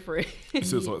something different.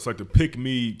 It's like the pick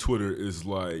me Twitter is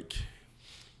like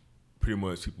pretty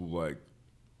much people like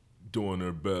doing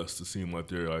their best to seem like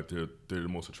they're the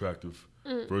most attractive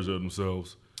version of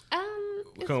themselves.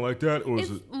 Kind of like that, or is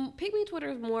it? Pick me Twitter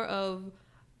is more of,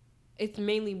 it's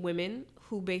mainly women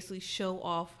who basically show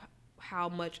off how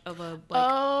much of a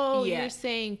you're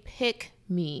saying pick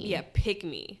me. Yeah, pick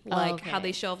me. Like Okay. how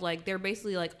they show up, like they're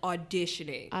basically like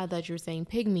auditioning. I thought you were saying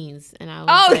pygmies, and I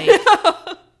was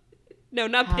like, no,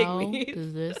 not how pygmies.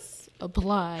 does this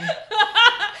apply?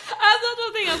 I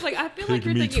was thinking, I was like, I feel like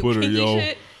you're Pygmy thinking Twitter, kinky yo.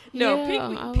 shit. No, Yeah,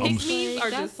 I was pygmies like, are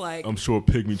that's- just like. I'm sure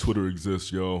Pygmy Twitter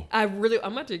exists, yo. I'm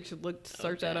about to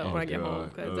search that up Oh, when I get God. home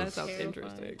because that That's sounds terrifying.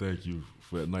 interesting. Thank you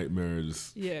for that nightmare.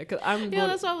 Just Yeah, because I'm. Yeah, going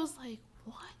that's why I was like,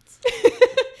 what?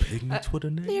 Pygmy Twitter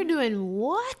name? They're doing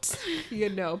what? You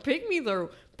know,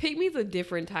 pygmies a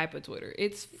different type of Twitter.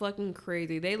 It's fucking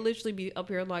crazy. They literally be up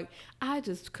here like, I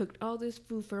just cooked all this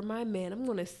food for my man. I'm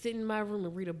gonna sit in my room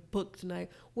and read a book tonight.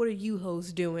 What are you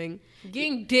hoes doing?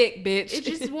 Getting dick, bitch. It's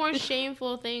just more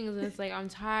shameful things. And it's like, I'm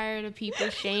tired of people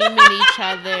shaming each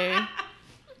other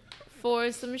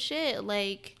for some shit.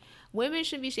 Like, women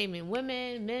should be shaming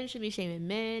women, men should be shaming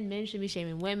men should be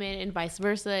shaming women, and vice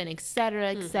versa, and et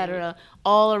cetera,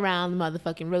 all around the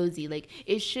motherfucking rosy. Like,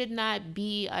 it should not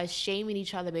be us shaming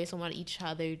each other based on what each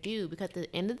other do, because at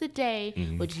the end of the day,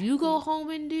 what you go home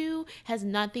and do has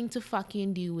nothing to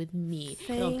fucking do with me.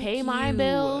 It don't pay my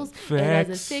bills. It doesn't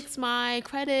Facts. fix my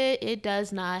credit. It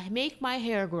does not make my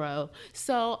hair grow.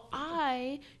 So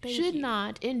I should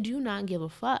not and do not give a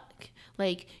fuck.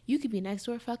 Like, you could be next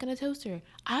door fucking a toaster.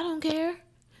 I don't care.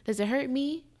 Does it hurt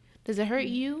me? Does it hurt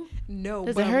you? no,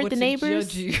 Does but it I'm hurt going the to neighbors?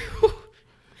 judge you.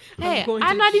 Hey, going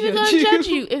I'm to not even judge going to you. judge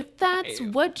you. If that's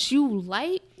what you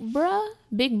like, bruh,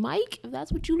 Big Mike, if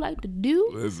that's what you like to do,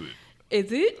 Listen,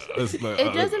 Is it? it's like,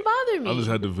 it doesn't bother me. I just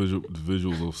had the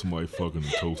visuals of somebody fucking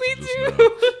a toaster Me just too.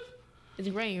 now. It's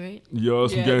great, right? Yo,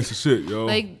 that's some Yes. gangster shit, yo.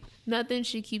 Like, nothing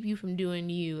should keep you from doing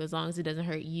you as long as it doesn't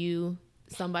hurt you,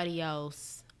 somebody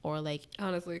else, or like,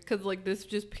 Honestly, because like this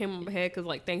just came in my head because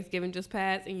like Thanksgiving just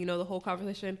passed and you know the whole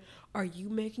conversation, are you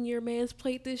making your man's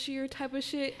plate this year type of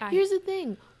shit? here's the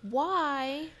thing.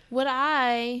 Why would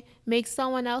I make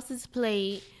someone else's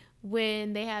plate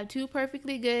when they have two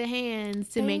perfectly good hands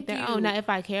to make their Thank own? you. Now, if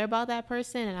I care about that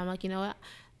person and I'm like, you know what,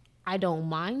 I don't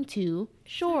mind to,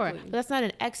 sure. Exactly. But that's not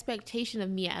an expectation of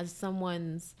me as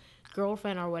someone's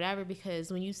girlfriend or whatever,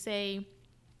 because when you say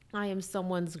I am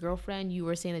someone's girlfriend, you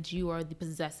are saying that you are the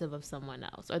possessive of someone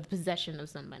else or the possession of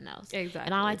someone else. Exactly.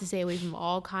 And I like to stay away from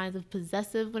all kinds of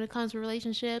possessive when it comes to a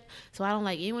relationship. So I don't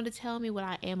like anyone to tell me what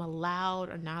I am allowed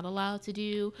or not allowed to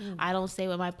do. I don't say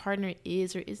what my partner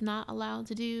is or is not allowed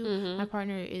to do. My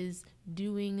partner is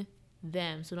doing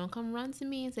them. So don't come run to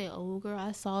me and say, oh, girl,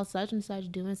 I saw such and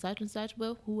such doing such and such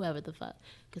with whoever the fuck.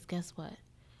 Because guess what?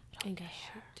 I don't care.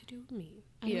 Shit to do with me.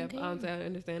 I Yeah, don't honestly, care. I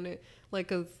understand it. Like,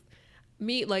 cause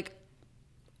me, like,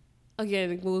 again,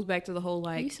 it goes back to the whole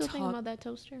like. Are you still thinking about that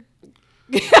toaster?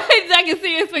 I can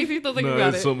see his face. He's still thinking no, about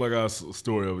it's it. something like a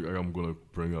story I'm gonna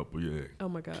bring up, but yeah, Oh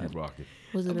my god. keep rocking.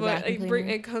 Was it a But vacuum cleaner?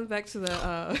 it comes back to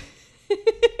the.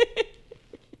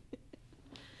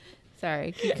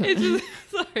 Sorry. Keep It going. just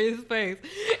sorry his face.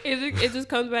 It just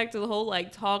comes back to the whole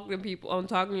like talking to people,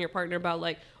 talking to your partner about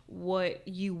like what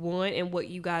you want and what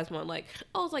you guys want. Like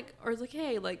I was like, or it's like,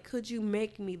 hey, like could you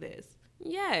make me this?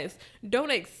 Yes.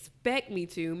 Don't expect me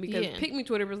to because Yeah. Pick Me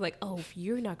Twitter was like, oh, if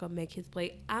you're not gonna make his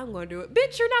plate, I'm gonna do it.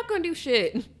 Bitch, you're not gonna do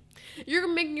shit. You're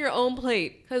making your own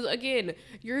plate because again,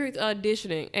 you're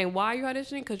auditioning, and why are you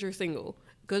auditioning? Because you're single.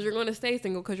 Because you're going to stay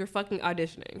single because you're fucking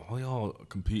auditioning. All y'all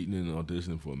competing and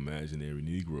auditioning for imaginary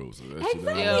Negroes. So that shit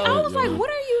Exactly. ain't I right, was yo. like, what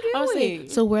are you I was doing?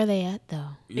 like, so where are they at though?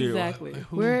 Yeah, Exactly. like,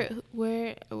 who-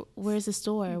 Where's the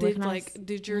store? Where Did can I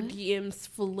did your DMs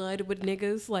flood with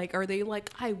niggas? Like, are they like,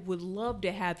 I would love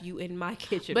to have you in my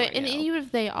kitchen But right and now. even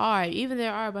if they are, even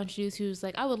there are a bunch of dudes who's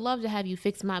like, I would love to have you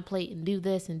fix my plate and do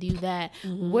this and do that.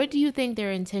 What do you think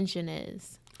their intention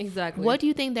is? Exactly. What do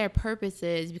you think their purpose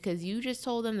is? Because you just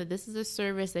told them that this is a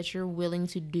service that you're willing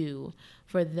to do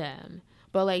for them.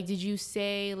 But like, did you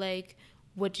say like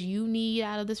what you need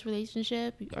out of this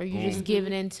relationship? Or are you just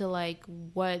giving into like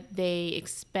what they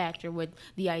expect or what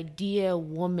the ideal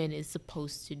woman is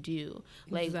supposed to do?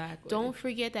 Like, Exactly. don't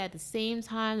forget that at the same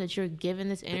time that you're giving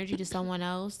this energy to someone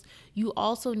else, you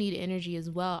also need energy as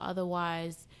well.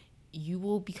 Otherwise, you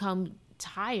will become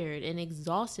tired and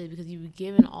exhausted because you've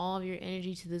given all of your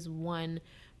energy to this one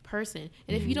person.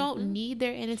 And if you don't need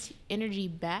their energy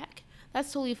back,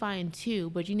 that's totally fine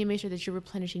too, but you need to make sure that you're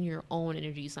replenishing your own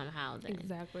energy somehow then.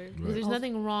 Exactly. Because there's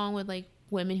nothing wrong with like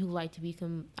women who like to be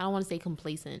I don't want to say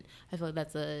complacent. I feel like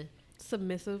that's a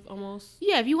Submissive almost.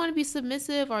 if you want to be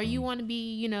submissive or you want to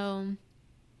be,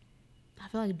 I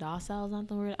feel like docile is not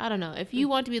the word. I don't know. If you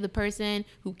want to be the person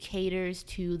who caters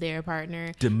to their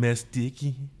partner, Domestic.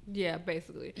 Yeah,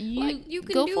 basically. you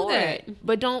can go do for that. it.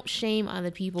 But don't shame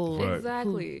other people Right.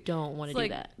 Exactly. who don't want to do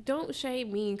that. Don't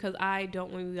shame me because I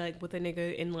don't want to be like with a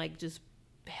nigga and like just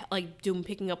like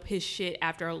picking up his shit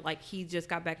after like he just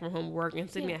got back from home work and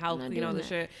sitting Yeah, at house, I'm not you know, doing the that.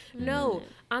 shit. No,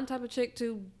 I'm the type of chick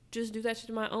to just do that shit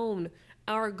on my own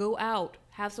or go out,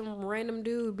 have some random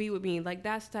dude be with me. Like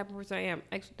that's the type of person I am.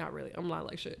 Actually, not really. I'm not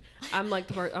like shit. I'm like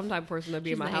I'm the type of person to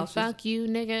be She's in my like, house. fuck you,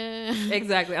 nigga.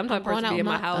 Exactly. I'm the type of person to be in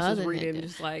my house just other reading, nigga.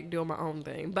 just like doing my own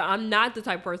thing. But I'm not the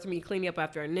type of person to be cleaning up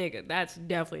after a nigga. That's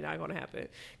definitely not going to happen.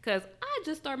 Because I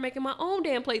just started making my own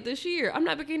damn plate this year. I'm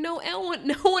not making no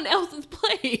one else's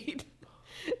plate.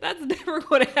 That's never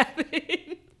going to happen.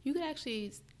 You could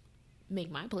actually make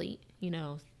my plate, you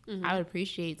know. I would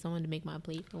appreciate someone to make my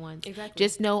plate for once. Exactly.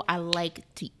 Just know I like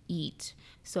to eat.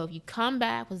 So if you come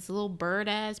back with this little bird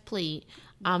ass plate,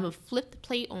 I'm gonna flip the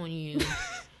plate on you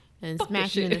and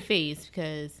smack you in the face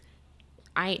because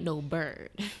I ain't no bird.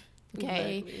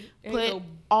 Okay, Exactly. Ain't put no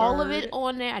all of it bird.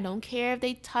 on there. I don't care if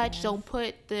they touch. Don't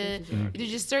put there's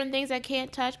just certain things I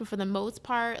can't touch, but for the most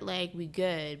part, like we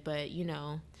good. But you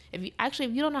know, if you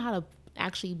don't know how to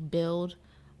actually build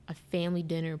a family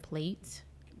dinner plate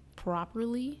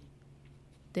properly,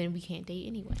 then we can't date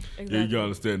anyway. Exactly. Yeah, you gotta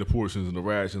understand the portions and the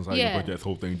rations, how you Yeah. break that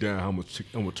whole thing down, how much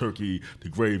turkey, the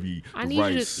gravy, I the need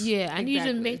rice. you to, I need you to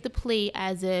Exactly. make the plate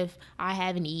as if I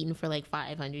haven't eaten for like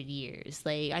 500 years.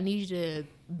 Like, I need you to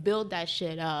build that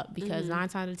shit up because 9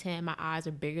 times out of 10, my eyes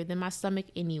are bigger than my stomach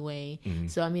anyway.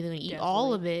 So I'm either gonna eat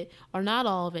all of it or not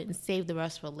all of it and save the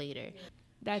rest for later.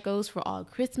 That goes for all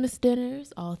Christmas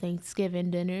dinners, all Thanksgiving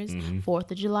dinners,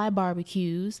 4th of July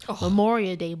barbecues,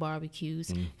 Memorial Day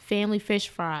barbecues, family fish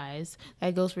fries.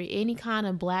 That goes for any kind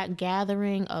of black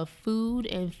gathering of food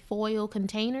in foil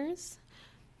containers.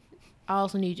 I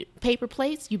also need paper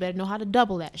plates. You better know how to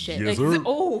double that shit. Yes, sir.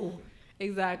 Oh,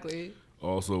 exactly.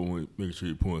 Also, when make sure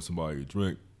you're pouring somebody a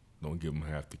drink, don't give them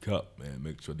half the cup, man.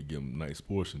 Make sure to give them a nice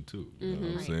portion too. You know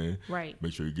what I'm saying? Right.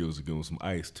 Make sure you give them some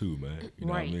ice too, man. You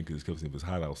know what I Right. mean? Because if it's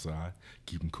hot outside,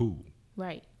 keep them cool.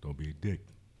 Right. Don't be a dick.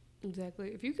 Exactly.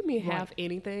 If you give me half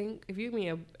anything, if you give me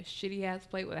a shitty ass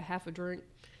plate with a half a drink,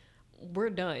 we're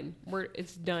done.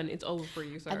 It's done. It's over for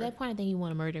you, sir. At that point, I think you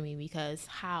want to murder me because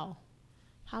how?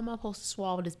 How am I supposed to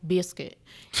swallow this biscuit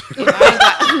if I ain't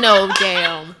got no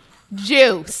damn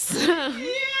juice?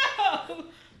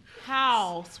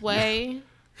 How, Sway?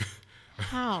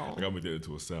 How? I gotta make that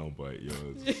into a soundbite,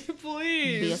 yo.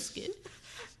 Please. Biscuit.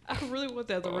 I really want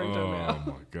that as a ringtone now.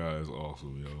 Oh my god, it's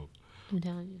awesome, yo. I'm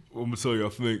telling you. I'm gonna tell you, I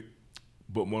think,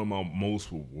 but one of my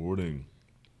most rewarding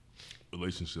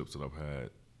relationships that I've had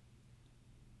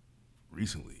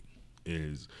recently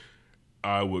is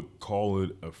I would call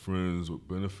it a friends with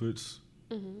benefits,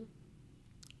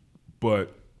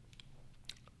 but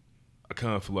I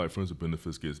kind of feel like friends with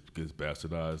benefits gets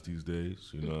bastardized these days.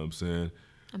 You know what I'm saying?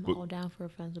 I'm But- all down for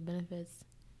friends with benefits.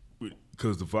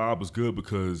 Because the vibe is good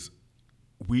because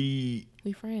we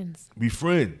friends. be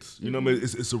friends. You know what I mean?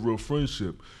 It's a real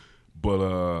friendship.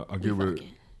 But I give it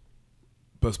fucking.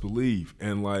 best believe.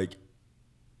 And like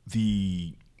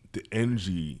the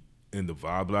energy and the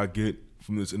vibe that I get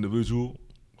from this individual,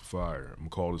 fire. I'm gonna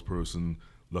call this person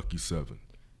Lucky 7.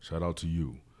 Shout out to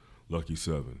you, Lucky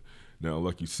 7. Now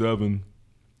Lucky 7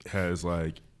 has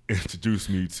like introduced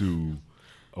me to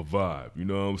a vibe. You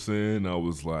know what I'm saying? I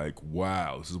was like,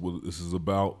 wow, this is what this is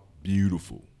about.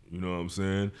 Beautiful. You know what I'm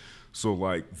saying? So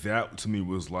like that to me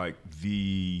was like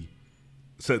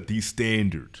set the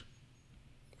standard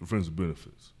for friends with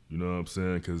benefits. You know what I'm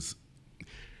saying? Because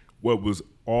what was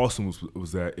awesome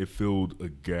was that it filled a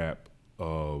gap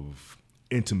of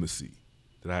intimacy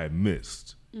that I had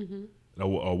missed, that I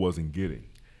wasn't getting.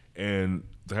 And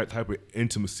that type of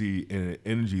intimacy and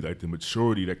energy, like the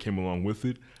maturity that came along with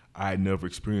it, I had never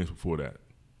experienced before that.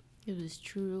 It was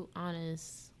true,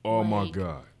 honest. Oh my like,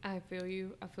 God. I feel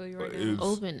you right It now.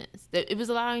 was- Openness. It was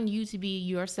allowing you to be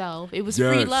yourself. It was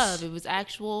Yes. free love. It was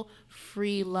actual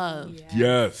free love.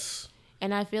 Yes.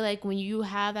 And I feel like when you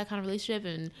have that kind of relationship,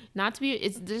 and not to be,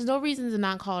 there's no reason to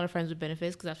not call it friends with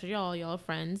benefits, because that's what y'all are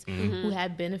friends who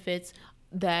have benefits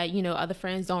that, you know, other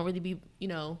friends don't really be, you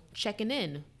know, checking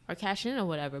in or cashing in or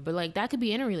whatever. But like that could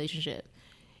be in a relationship.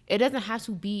 It doesn't have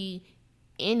to be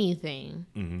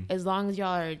anything as long as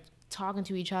y'all are talking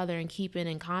to each other and keeping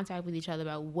in contact with each other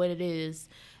about what it is,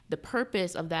 the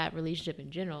purpose of that relationship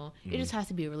in general. It just has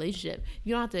to be a relationship.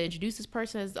 You don't have to introduce this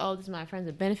person as, oh, this is my friends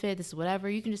with benefit, this is whatever.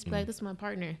 You can just be like, this is my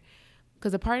partner.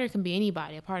 Because a partner can be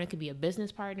anybody. A partner can be a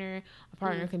business partner. A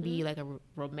partner can be like a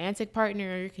romantic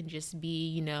partner. It can just be,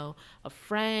 you know, a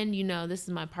friend. You know, this is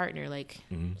my partner. Like,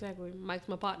 Exactly. Mike's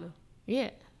my partner.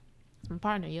 yeah, it's my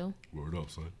partner, yo. Word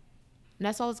up, son. And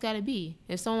that's all it's got to be.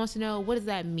 If someone wants to know, what does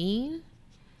that mean?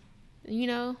 You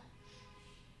know,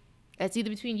 that's either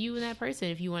between you and that person.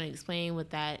 If you want to explain what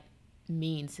that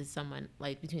means to someone,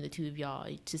 like between the two of y'all,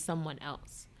 to someone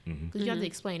else. Because you don't have to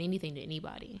explain anything to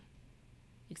anybody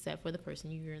except for the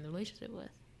person you're in the relationship with.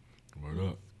 Word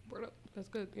up. Word up. That's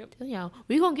good. Yep. You know,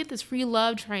 we're going to get this free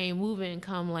love train moving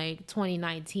come like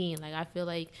 2019. Like, I feel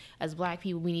like as Black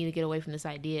people, we need to get away from this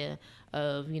idea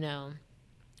of, you know,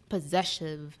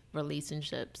 possessive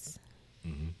relationships.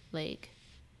 Like,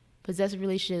 possessive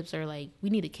relationships are like, we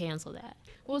need to cancel that.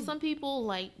 Well, some people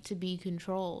like to be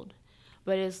controlled,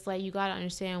 but it's like, you got to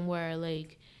understand where,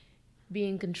 like,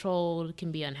 being controlled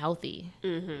can be unhealthy.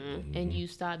 And you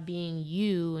stop being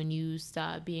you, and you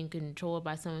stop being controlled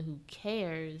by someone who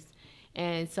cares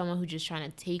and someone who's just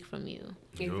trying to take from you.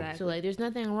 Exactly. So, like, there's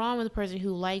nothing wrong with a person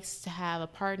who likes to have a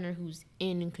partner who's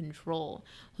in control,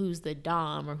 who's the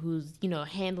dom, or who's, you know,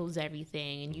 handles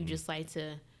everything, and you just like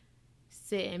to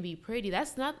sit and be pretty.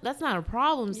 That's not a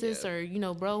problem, sis, or, you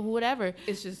know, bro, whatever.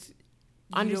 It's just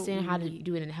Understand how to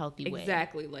do it in a healthy way.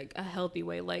 Exactly, like a healthy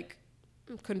way. Like,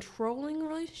 controlling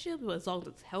relationships, but as long as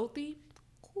it's healthy,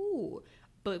 cool.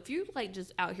 But if you're like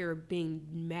just out here being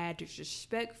mad,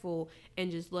 disrespectful,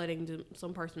 and just letting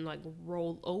some person like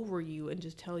roll over you and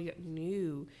just tell you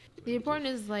no. The important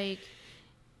is, like,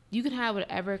 you can have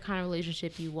whatever kind of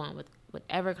relationship you want with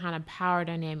whatever kind of power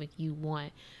dynamic you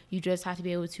want. You just have to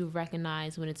be able to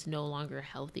recognize when it's no longer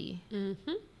healthy.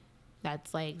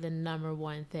 That's like the number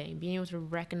one thing, being able to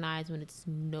recognize when it's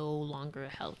no longer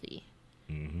healthy.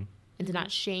 And to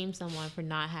not shame someone for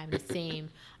not having the same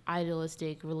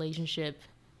idealistic relationship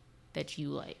that you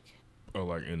like. Or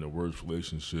like in the worst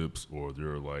relationships, or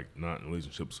they're like not in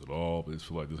relationships at all, but just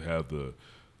feel like they have the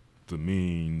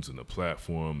means and the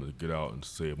platform to get out and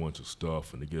say a bunch of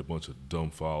stuff, and to get a bunch of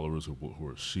dumb followers who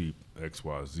are sheep,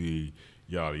 XYZ,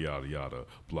 yada, yada, yada,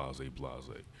 blase, blase,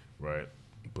 right?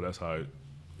 But that's how it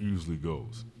usually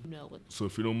goes. So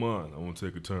if you don't mind, I want to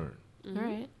take a turn. All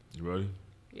right. You ready?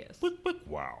 Yes.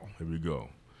 Wow. Here we go.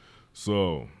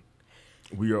 So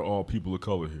we are all people of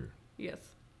color here, Yes.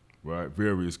 right?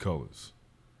 Various colors.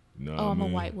 You know what I I'm a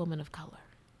mean? white woman of color.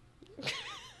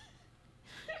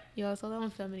 Yo, I saw that on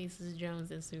Feminist Jones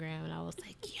Instagram, and I was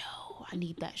like, yo, I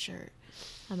need that shirt.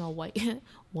 I'm a white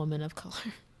woman of color.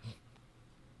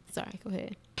 Sorry, go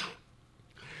ahead.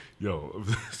 Yo,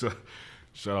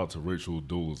 shout out to Rachel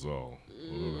Dolezal,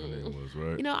 whatever her name was,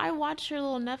 right? You know, I watched her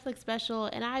little Netflix special,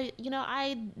 and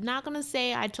I'm not going to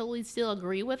say I totally still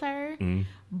agree with her,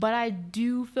 but I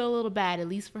do feel a little bad, at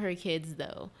least for her kids,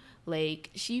 though.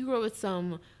 Like, she grew up with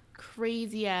some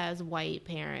crazy ass white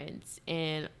parents,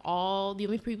 and the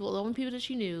only people that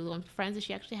she knew, the only friends that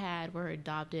she actually had, were her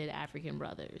adopted African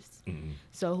brothers.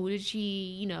 So who did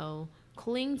she, you know,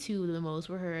 cling to the most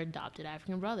were her adopted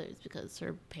African brothers, because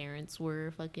her parents were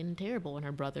fucking terrible, and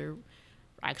her brother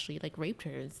actually like raped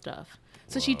her and stuff.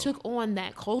 So she took on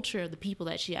that culture of the people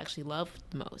that she actually loved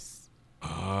the most.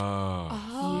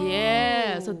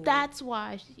 Yeah, so that's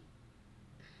why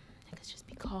niggas just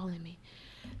be calling me.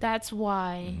 That's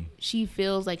why she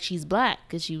feels like she's Black,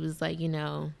 because she was like, you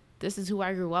know, this is who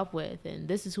I grew up with, and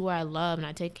this is who I love and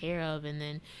I take care of. And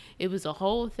then it was a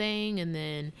whole thing, and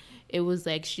then it was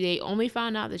like they only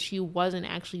found out that she wasn't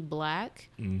actually Black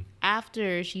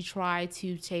after she tried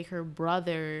to take her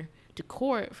brother to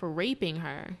court for raping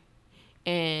her.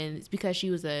 And it's because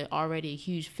she was already a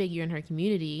huge figure in her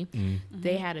community.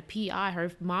 They had a PI.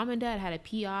 Her mom and dad had a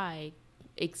PI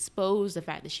expose the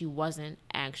fact that she wasn't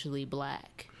actually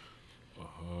Black.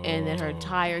 And then her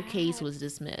entire case was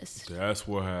dismissed. That's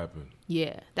what happened.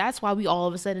 Yeah, that's why we all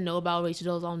of a sudden know about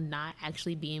Rachel Dolezal not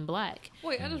actually being Black.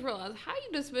 Wait, I just realized, how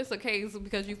you dismiss a case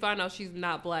because you find out she's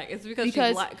not Black? It's because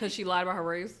she lied about her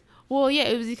race? Well, yeah,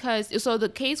 it was because, so the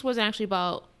case wasn't actually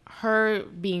about her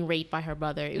being raped by her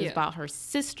brother. It was about her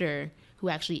sister, who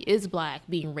actually is Black,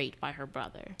 being raped by her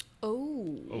brother.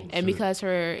 Oh, And because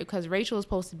Rachel was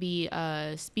supposed to be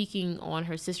speaking on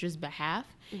her sister's behalf,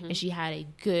 and she had a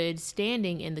good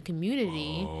standing in the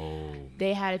community,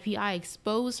 they had a PI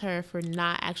expose her for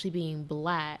not actually being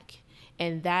Black,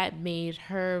 and that made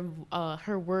her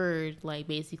word like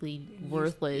basically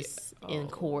worthless in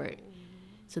court.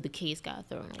 So the case got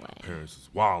thrown away. Parents is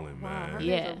wilding, wow, her man.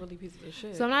 kids are really pieces of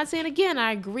shit. So I'm not saying, again,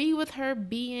 I agree with her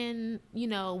being, you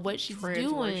know, what she's Transracial,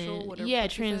 doing. whatever Yeah,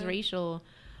 she said. transracial.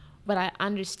 But I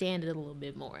understand it a little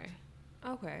bit more.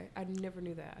 Okay, I never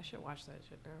knew that. I should watch that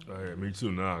shit now. Yeah, me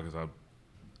too now, because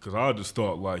Because I just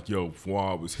thought, like, yo, while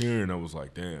I was hearing, I was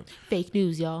like, damn. Fake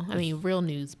news, y'all. I mean, real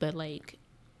news, but like.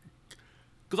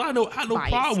 Because I had no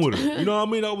problem with it. You know what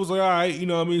I mean? I was like, all right, you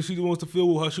know what I mean? She wants to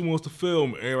film how she wants to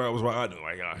film. Everybody was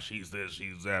like, she's this,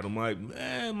 she's that. I'm like,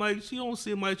 man, like, she don't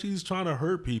seem like she's trying to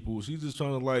hurt people. She's just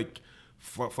trying to, like,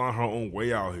 find her own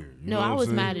way out here. You know I was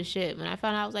saying? mad as shit when I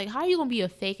found out. I was like, how are you going to be a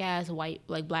fake ass white,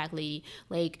 like, black lady?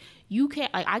 Like, you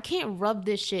can't, like, I can't rub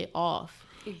this shit off.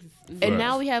 And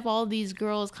now we have all these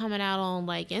girls coming out on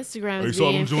like Instagram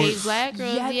being fake black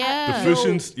girls. Yes, the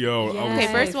fishings, yo. Yes.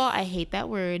 Okay, first of all, I hate that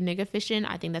word, nigga fishing.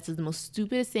 I think that's the most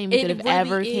stupidest thing we could have really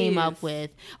ever came is. up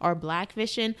with. Or black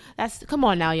fishing. Come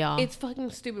on now, y'all. It's fucking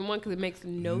stupid. One, because it makes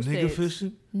no Nigga sense.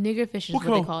 fishing? Nigger fishing is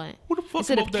what they call it. Who the fuck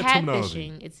Instead came of up with that terminology?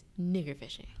 catfishing, it's nigger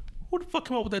fishing. Who the fuck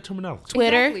came up with that terminology?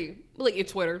 Twitter. Exactly. Like,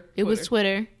 it's Twitter. It was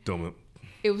Twitter. Dumb.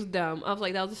 It was dumb. I was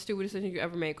like, that was the stupidest decision you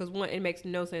ever made. Because one, it makes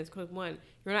no sense. Because one,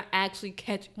 you're not actually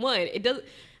catching. One, it doesn't.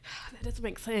 That doesn't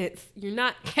make sense. You're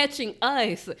not catching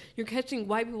us. You're catching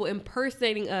white people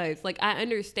impersonating us. Like, I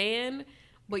understand,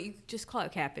 but you just call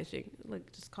it catfishing.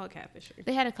 Like, just call it catfishing.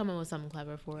 They had to come up with something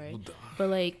clever for it. But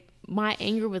like my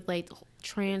anger with like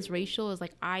transracial is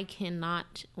like I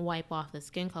cannot wipe off the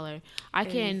skin color. I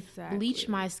can bleach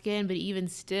my skin, but even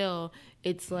still,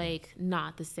 it's like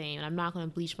not the same. And I'm not going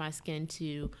to bleach my skin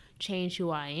to change who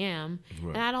I am.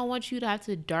 Right. And I don't want you to have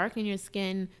to darken your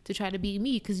skin to try to be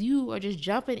me, because you are just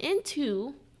jumping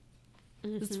into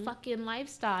this fucking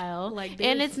lifestyle, like,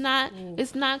 and it's not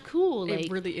cool. Like,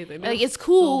 it really isn't. Like, it's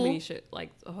cool. So many shit.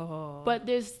 Like, oh. But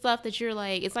there's stuff that you're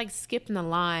like, it's like skipping the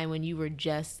line when you were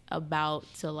just about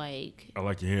to like. I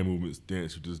like your hand movements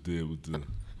dance you just did with the.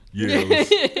 Yeah.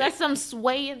 That's some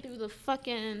swaying through the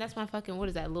fucking. That's my fucking. What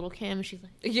is that? Little Kim. She's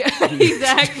like. Yeah,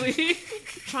 exactly.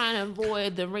 Trying to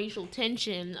avoid the racial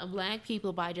tension of black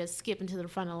people by just skipping to the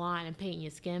front of the line and painting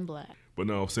your skin black. But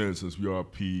now, I'm saying, since we are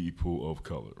people of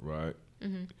color, right?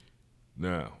 Mm-hmm.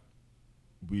 Now,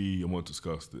 I want to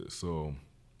discuss this. So,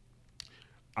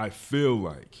 I feel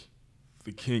like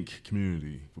the kink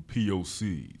community for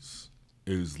POCs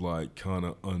is like kind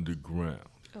of underground.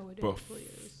 Oh, it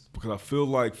is. Because I feel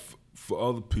like for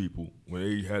other people, when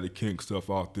they had the kink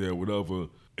stuff out there, whatever,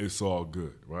 it's all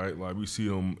good, right? Like, we see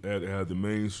them had the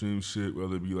mainstream shit,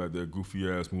 whether it be like that goofy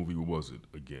ass movie. What was it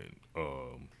again?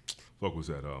 Fuck was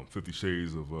that? 50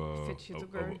 Shades of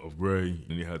Grey.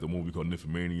 And you had the movie called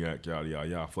Nymphomaniac, yada yada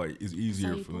yada. I feel like it's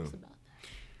easier for them. About that.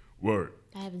 Word.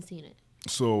 I haven't seen it.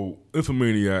 So,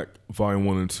 Nymphomaniac, Volume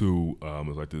 1 and 2,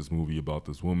 is like this movie about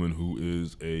this woman who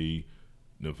is a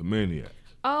nymphomaniac.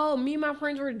 Oh, me and my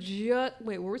friends were just...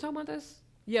 Wait, were we talking about this?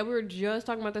 Yeah, we were just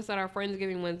talking about this at our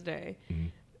Friendsgiving Wednesday. Mm-hmm.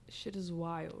 Shit is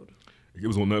wild. It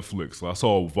was on Netflix. So I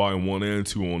saw Volume 1 and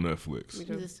 2 on Netflix. Is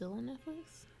it still on Netflix?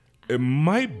 It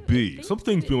might be. Some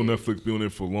things be on Netflix, been on there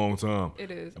for a long time.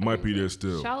 It is. It might be there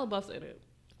still. Shia LaBeouf's in it.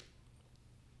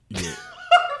 Yeah.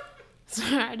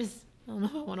 Sorry, I don't know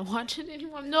if I want to watch it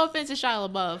anymore. No offense to Shia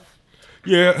LaBeouf.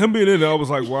 Yeah, him being in there, I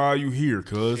was like, why are you here,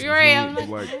 cuz? You're right. I'm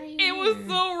like, it was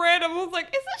so random. I was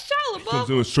like, is that Shia LaBeouf? Comes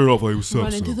in with his shirt off like, what's up,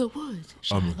 Run into the woods.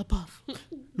 Shia LaBeouf.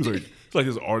 He's like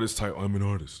this artist type. I'm an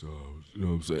artist. You know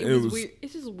what I'm saying? It was weird.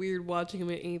 It's just weird watching him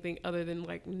in anything other than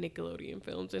like Nickelodeon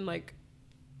films and like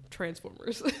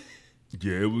Transformers.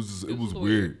 Yeah, it was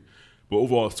weird. But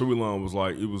overall, the storyline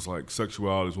was like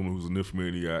sexuality. This woman who's a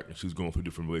nymphomaniac and she's going through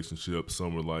different relationships.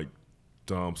 Some were like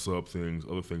dom sub things.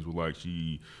 Other things were like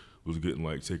she was getting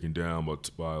like taken down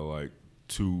by like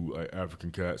two like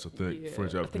African cats, I think,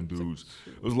 French African dudes.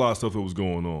 There was a lot of stuff that was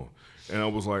going on. And I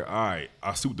was like, all right,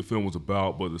 I see what the film was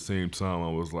about, but at the same time, I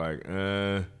was like,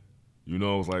 you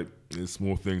know, it was like, it's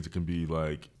more things that can be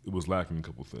like, it was lacking a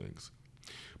couple things.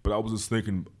 But I was just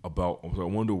thinking about, I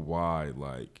wonder why,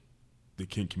 like, the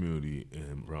kink community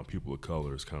and around people of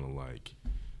color is kind of like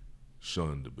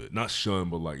shunned a bit. Not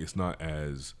shunned, but like it's not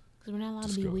as because we're not allowed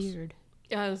discussed. To be weird.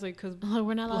 Yeah, I was like, because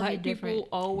we're not allowed to be different. People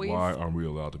always. Why aren't we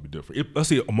allowed to be different? Let's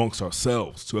say amongst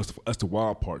ourselves too. That's the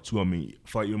wild part too. I mean,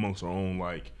 fight amongst our own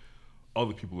like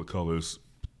other people of colors.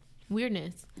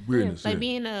 Weirdness. Like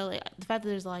being the fact that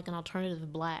there's like an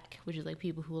alternative black, which is like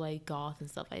people who like goth and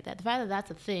stuff like that. The fact that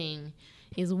that's a thing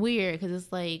is weird because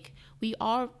it's like we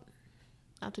are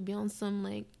not to be on some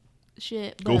like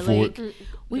shit, but go for like it.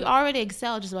 We already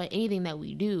excel just about anything that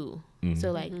we do. Mm-hmm.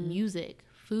 So like music,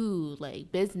 food,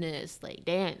 like business, like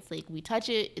dance, like we touch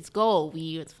it, it's gold.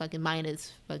 It's fucking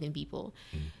minus fucking people.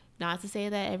 Mm-hmm. Not to say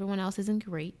that everyone else isn't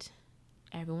great.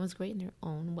 Everyone's great in their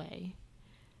own way.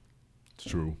 It's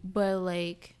true. But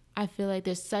like I feel like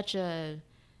there's such a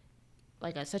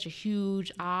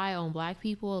huge eye on black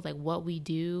people, like what we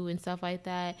do and stuff like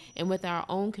that. And with our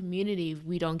own community,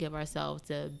 we don't give ourselves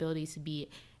the ability to be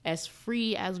as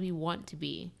free as we want to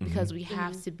be, because we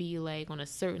have to be like on a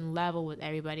certain level with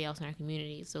everybody else in our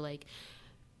community. So like,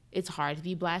 it's hard to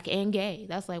be black and gay.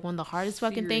 That's like one of the hardest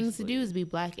fucking things to do, is be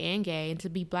black and gay. And to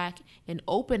be black and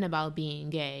open about being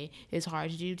gay is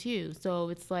hard to do too. So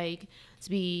it's like, to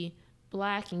be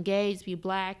black and gay, to be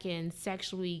black and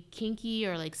sexually kinky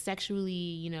or like sexually,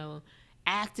 you know,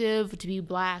 active, to be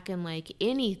black and like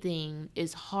anything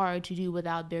is hard to do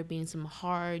without there being some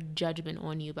hard judgment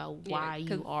on you about why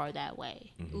you are that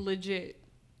way. Legit,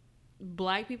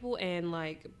 black people and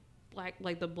like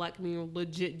the black community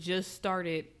legit just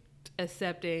started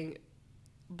accepting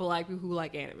black people who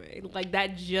like anime. Like,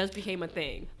 that just became a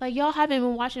thing. Like, y'all haven't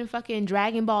been watching fucking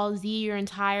Dragon Ball Z your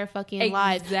entire fucking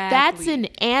lives. Exactly. That's an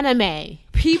anime.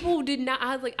 People did not.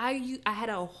 I was like, I had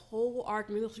a whole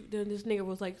argument. Then this nigga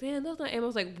was like, "Man, that's not anime." I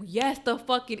was like, "Yes, the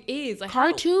fuck it is." Like,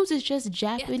 Cartoons is just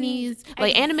Japanese.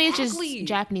 Like, anime is just Exactly.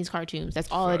 Japanese cartoons.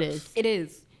 That's all it is. It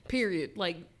is. Period.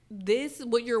 Like, this,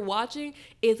 what you're watching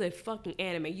is a fucking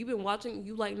anime. You've been watching,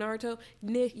 you like Naruto?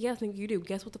 Nick, yes, Nick, you do.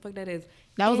 Guess what the fuck that is?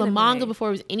 That was Anime. a manga before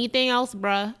it was anything else,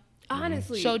 bruh.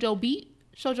 Honestly. Shoujo Beat,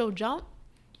 Shoujo Jump.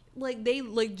 Like, they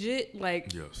legit,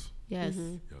 like... Yes. Yes.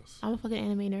 Yes. I'm a fucking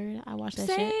anime nerd. I watch that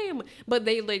shit. Same. But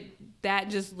they, like, that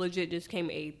just legit just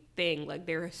came a thing. Like,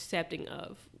 they're accepting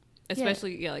of.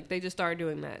 Especially, like, they just started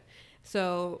doing that.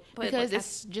 So... But Because like,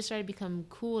 it's just started to become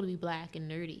cool to be black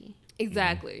and nerdy.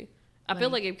 Exactly. I feel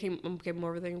like it became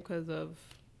more of a thing because of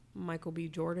Michael B.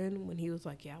 Jordan, when he was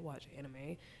like, "Yeah, I watch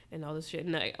anime and all this shit."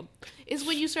 And It's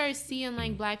when you start seeing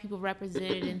like black people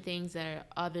represented in things that are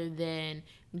other than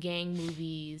gang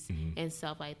movies and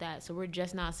stuff like that. So we're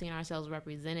just not seeing ourselves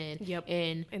represented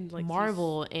in And, like,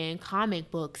 Marvel and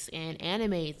comic books and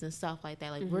animes and stuff like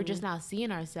that. Like, we're just not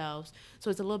seeing ourselves. So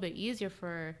it's a little bit easier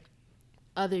for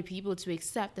other people to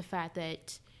accept the fact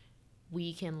that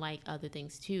we can like other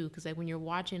things too. Because like, when you're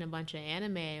watching a bunch of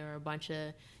anime or a bunch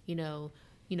of you know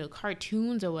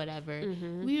cartoons or whatever,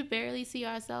 we barely see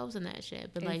ourselves in that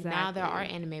shit. But like, now there are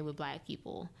anime with black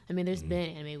people. I mean, there's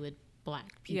been anime with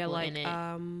black people in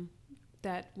it.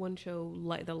 That one show,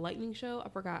 like the Lightning Show. I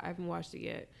forgot. I haven't watched it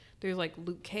yet. There's like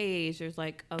Luke Cage. There's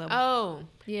like Luke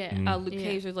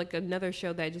Cage. There's like another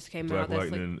show that just came Black out.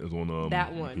 That's Lightning like is on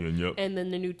that one. Yep. And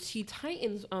then the new Teen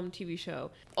Titans TV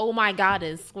show. Oh my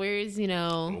goddess, where's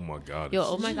Oh my god. yo?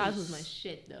 Oh my goddess was my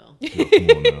shit though. Yo, come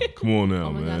on now. Come on now,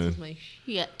 Oh my man. goddess was my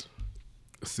shit.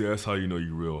 See, that's how you know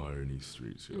you real out here in these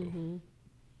streets, yo.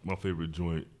 My favorite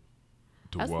joint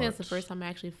to I watch. think that's the first time I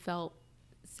actually felt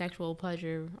sexual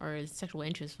pleasure or sexual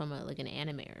interest from like an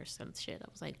anime or some shit. I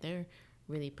was like, they're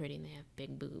really pretty and they have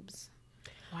big boobs.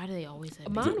 Why do they always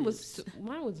have big boobs?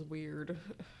 Mine was weird.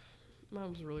 Mine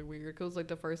was really weird. Cause it was like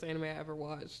the first anime I ever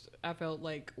watched. I felt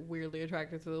like weirdly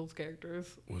attracted to those characters.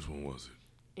 Which one was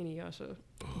it? Inuyasha.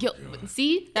 Oh, Yo,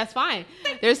 see, that's fine.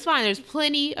 There's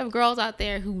plenty of girls out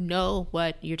there who know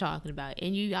what you're talking about.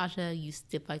 And Inuyasha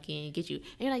used to fucking get you. And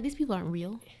you're like, these people aren't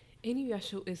real.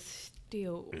 Inuyasha is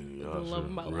still the Inuyasha, love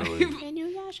of my really? life.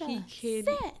 Inuyasha. He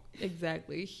can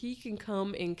exactly. He can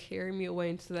come and carry me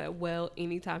away into that well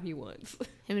anytime he wants. Him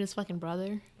and his fucking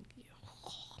brother.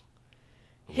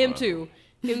 Him too.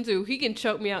 He can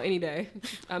choke me out any day.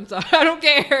 I'm sorry. I don't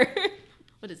care.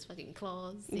 With his fucking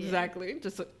claws. Yeah. Exactly.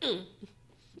 Just like,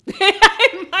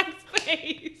 in my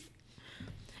face.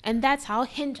 And that's how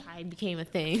hentai became a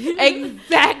thing.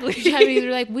 Exactly. Japanese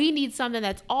were like, we need something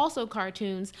that's also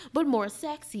cartoons, but more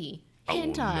sexy.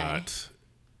 Hentai. I will not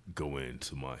go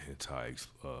into my hentai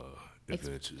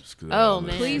adventures. Oh,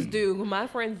 man. Please do. My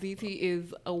friend ZT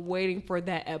is waiting for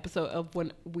that episode of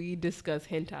when we discuss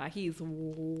hentai. He's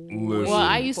Well,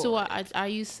 I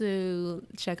used to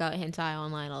check out hentai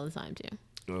online all the time too.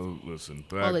 Listen,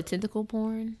 All the tentacle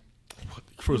porn.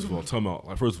 First of all, time out.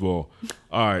 Like, first of all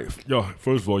right, y'all.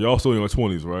 First of all, y'all still in your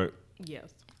 20s, right?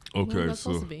 yes. Okay, Well, that's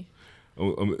so supposed to be.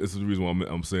 this is the reason why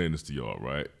I'm saying this to y'all,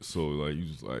 right? So like, you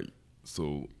just like,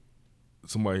 so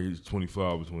somebody who's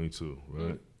 25 or 22,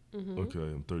 right? Okay,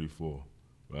 I'm 34,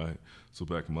 right? So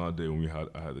back in my day when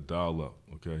I had the dial up,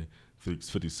 okay,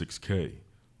 56K,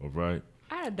 all right.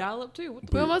 I had a dial up too. What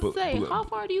the But I must say, how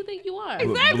far do you think you are? But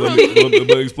let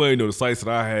me explain though. The sites that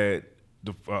I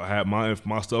had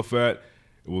my stuff at,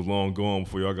 it was long gone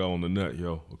before y'all got on the net,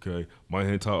 yo. Okay, my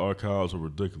hentai archives are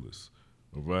ridiculous.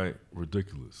 All right,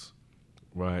 ridiculous.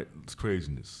 Right, it's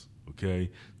craziness. Okay,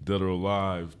 Dead or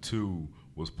Alive 2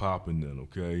 was popping then.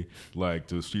 Okay, like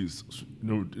the streets,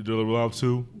 Dead or Alive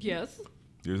 2. Yes.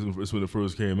 It's when it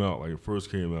first came out. Like it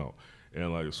first came out.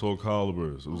 And like Soul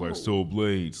Caliburs, it was like Soul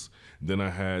Blades. Then I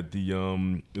had the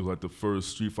it was like the first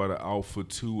Street Fighter Alpha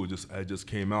 2. It just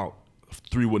came out.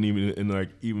 3 wasn't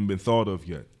even been thought of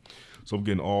yet. So I'm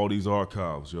getting all these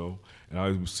archives, yo. And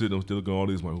I was sitting, I'm still looking at all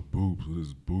these, like, boobs,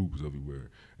 there's boobs everywhere.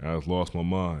 And I just lost my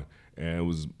mind. And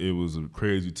it was a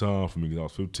crazy time for me because I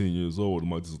was 15 years old. It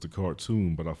might just a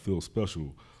cartoon, but I feel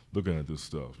special looking at this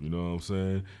stuff. You know what I'm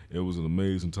saying? It was an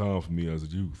amazing time for me as a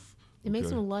youth. It makes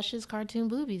some luscious cartoon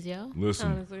boobies, yo.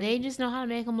 Listen, Honestly. They just know how to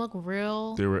make them look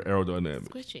real they were aerodynamic.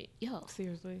 squishy. Yo.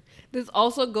 Seriously. This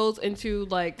also goes into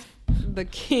like the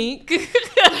kink. That's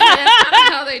kind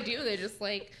of how they do. They're just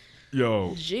like Yo,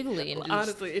 jiggly and just,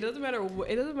 Honestly, it doesn't matter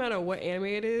what anime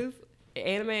it is.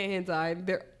 Anime and hentai,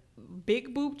 they're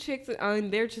big boob chicks,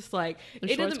 and they're just like it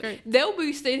short doesn't. skirts. They'll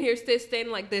be standing here,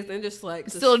 standing like this, and just like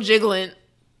still jiggling.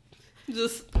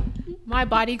 just My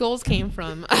body goals came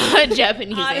from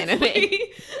Japanese anime.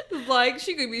 honestly, like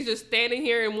she could be just standing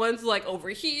here, and one's like over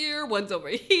here, one's over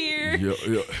here.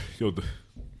 yo,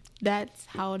 That's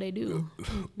how they do.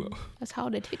 That's how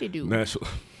the titty do. natural.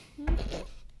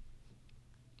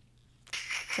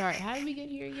 Sorry, how did we get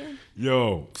here again?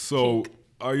 Yo, so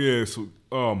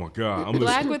oh my God, I'm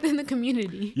Black listening. within the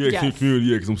community. Yeah, Yes. community.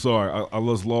 Yeah, because I'm sorry, I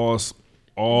just lost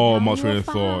all my train of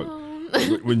thought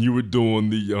when you were doing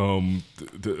The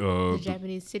the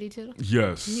Japanese titty tittle.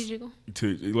 yes, Jiggle.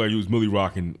 like it was Millie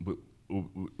rocking,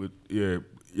 but yeah,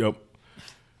 yep,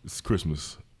 it's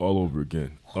Christmas all over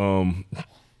again.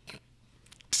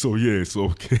 So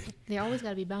okay. They always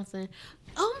gotta be bouncing.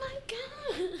 Oh my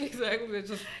god! Exactly. They're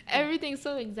just Everything's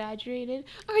so exaggerated.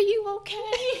 Are you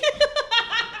okay?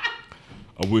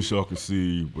 I wish y'all could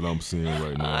see what I'm seeing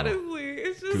right now. honestly,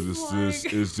 it's Because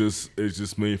just like it's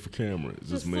just made for camera. It's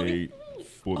just Just like- made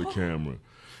for the camera.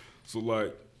 So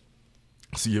like,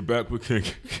 see, you're back with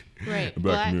Kinky. Right. Back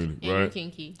Black community, and right?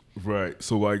 kinky. Right.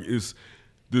 So like,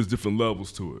 there's different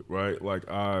levels to it, right? Like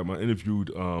I interviewed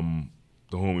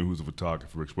the homie who's a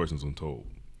photographer, Expressions Untold,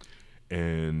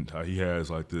 and he has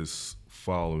like this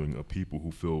following of people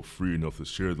who feel free enough to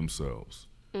share themselves.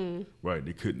 Right.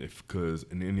 They couldn't, because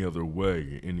in any other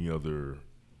way, in any other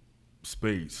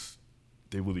space,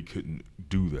 they really couldn't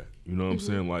do that. You know what I'm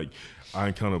saying? Like, I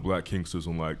encounter black kinksters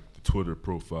on like Twitter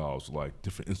profiles, like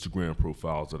different Instagram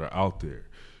profiles that are out there.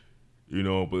 You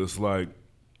know, but it's like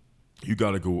you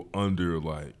got to go under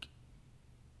like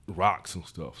rocks and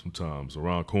stuff sometimes,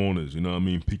 around corners. You know what I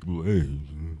mean? People like, hey,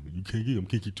 you kinky? I'm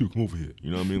kinky too. Come over here.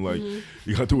 You know what I mean? Like,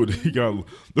 you got to do it. You got to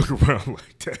look around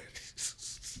like that.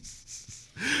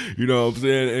 You know what I'm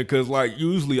saying? And because, like,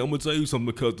 usually, I'm going to tell you something,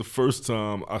 because the first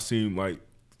time I seen, like,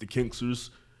 the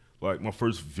kinksters, like, my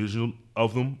first vision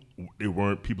of them, they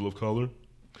weren't people of color.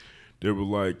 They were,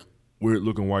 like,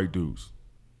 weird-looking white dudes.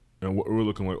 And we're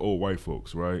looking like old white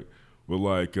folks, right? With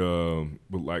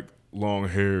long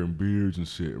hair and beards and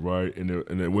shit, right? And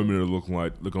the women are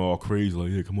looking all crazy,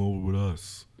 like, yeah, come over with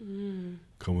us.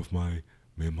 Come with my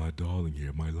darling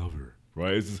here, my lover.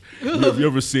 Right? It's just, have you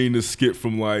ever seen this skit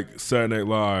from like Saturday Night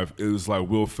Live? It was like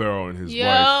Will Ferrell and his wife.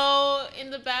 Yo, in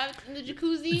the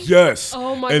jacuzzi. Yes.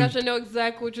 oh my And- gosh, I know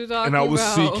exactly what you're talking And about. I would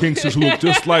see kinksters who look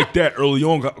just like that early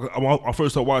on. I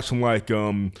first started watching like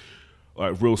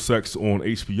Real Sex on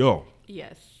HBO.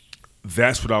 Yes.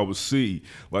 That's what I would see.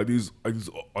 Like these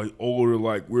older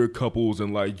like weird couples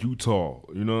in like Utah.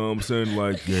 You know what I'm saying?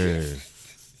 Like, yeah,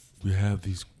 we have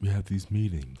these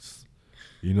meetings.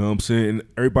 You know what I'm saying? And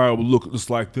everybody would look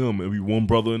just like them. It'd be one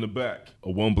brother in the back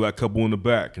or one black couple in the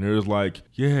back. And they're just like,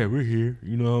 yeah, we're here.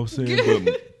 You know what I'm saying?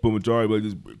 but majority of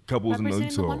these couples in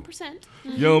Utah. 1%.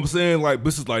 You know what I'm saying? Like,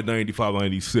 this is like 95,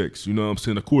 96. You know what I'm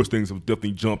saying? Of course, things have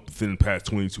definitely jumped within the past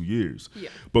 22 years. Yeah.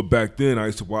 But back then, I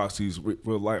used to watch these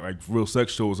real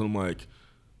sex shows, and I'm like,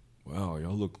 wow,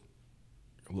 y'all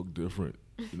look different.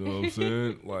 You know what I'm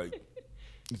saying? Like,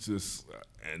 it's just,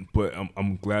 but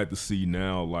I'm glad to see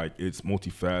now, like, it's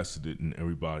multifaceted and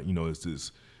everybody, you know, it's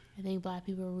just. I think black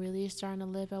people really are starting to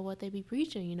live at what they be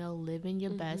preaching, you know, living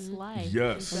your best life.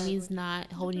 Yes. It means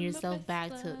not holding yourself back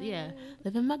to,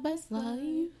 living my best life.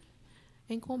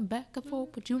 Ain't going back and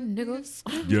forth with you niggas.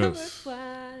 Yes.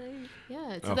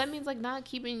 Yeah, so that means like not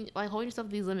keeping, like holding yourself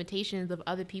to these limitations of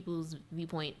other people's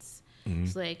viewpoints.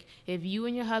 It's like if you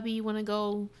and your hubby want to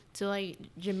go to like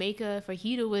Jamaica for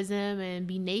hedoism and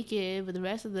be naked with the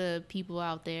rest of the people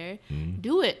out there,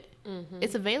 do it.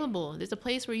 It's available. There's a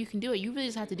place where you can do it. You really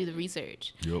just have to do the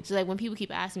research. Yep. So like when people keep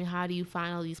asking me how do you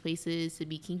find all these places to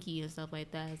be kinky and stuff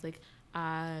like that, it's like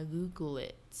I Google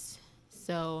it.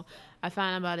 So I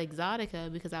found out about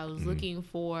Exotica because I was looking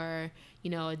for, you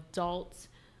know, adult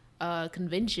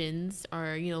conventions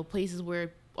or, you know, places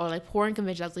where or like porn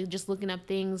conventions. I was like just looking up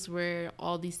things where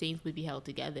all these things would be held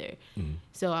together.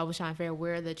 So I was trying to figure out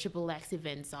where the Triple X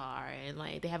events are, and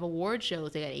like they have award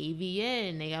shows. They got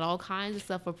AVN. They got all kinds of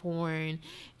stuff for porn,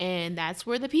 and that's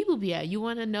where the people be at. You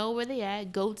want to know where they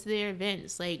at? Go to their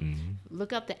events. Like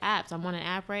look up the apps. I'm on an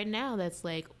app right now that's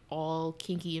like all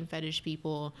kinky and fetish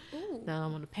people. Ooh. That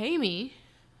don't want to pay me,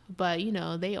 but you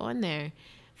know they on there.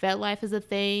 Fed life is a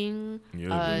thing.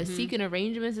 Yeah, seeking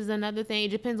arrangements is another thing. It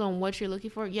depends on what you're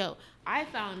looking for. Yo, I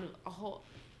found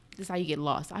this is how you get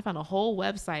lost. I found a whole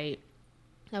website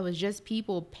that was just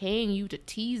people paying you to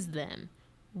tease them.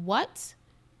 What?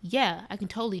 Yeah, I can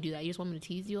totally do that. You just want me to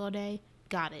tease you all day?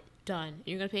 Got it. Done.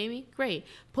 You're going to pay me? Great.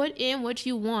 Put in what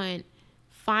you want,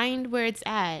 find where it's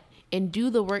at, and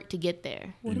do the work to get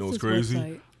there. You know what's crazy?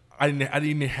 Website? I didn't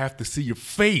even have to see your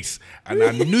face, and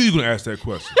I knew you were going to ask that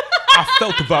question. I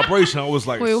felt the vibration. I was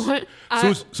like, wait, what?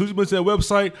 Soon as you went to that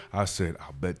website, I said,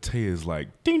 I bet Tay is like,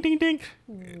 ding, ding, ding.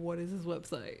 What is this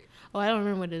website? Oh, I don't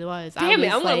remember what it was. Damn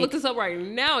it, I'm going to look this up right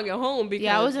now and get home. Because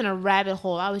yeah, I was in a rabbit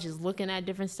hole. I was just looking at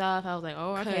different stuff. I was like,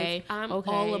 oh, okay. I'm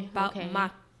all about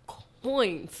my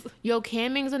coins. Yo,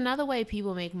 camming's another way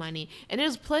people make money. And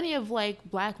there's plenty of like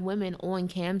black women on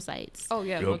cam sites. Oh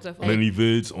yeah, yep. Definitely. Many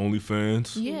vids,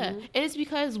 OnlyFans. Yeah. And it's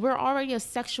because we're already a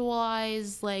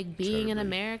sexualized like being in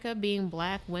America, being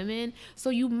black women.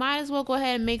 So you might as well go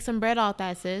ahead and make some bread off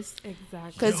that, sis.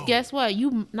 Exactly. Because guess what?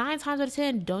 You 9 times out of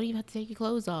 10 don't even have to take your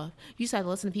clothes off. You just have to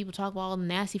listen to people talk about all the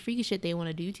nasty freaky shit they want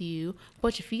to do to you.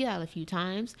 Put your feet out a few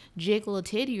times, jiggle a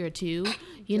titty or two.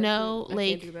 You know, I like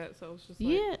can't do that, so it's just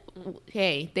yeah.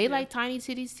 Hey, they like tiny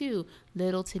titties too.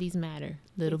 Little titties matter.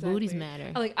 Little booties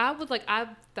matter. I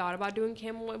thought about doing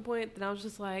cam at one point, then I was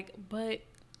just like, but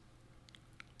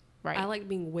right. I like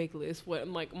being wigless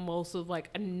when like most of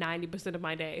like 90% of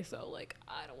my day, so like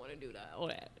I don't want to do that all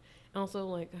that. And also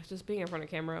like just being in front of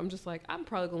camera, I'm just like I'm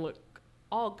probably gonna look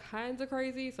all kinds of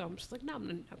crazy, so I'm just like no, I'm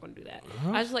not gonna do that.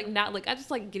 I just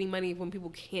like getting money when people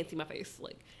can't see my face.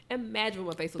 Like imagine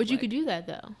what my face looks like. But you could do that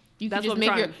though. You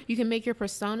can make your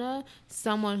persona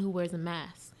someone who wears a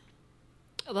mask.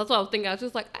 That's what I was thinking. I was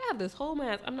just like, I have this whole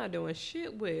mask I'm not doing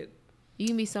shit with. You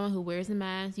can be someone who wears a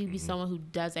mask. You can be someone who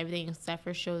does everything except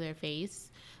for show their face.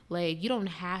 Like, you don't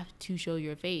have to show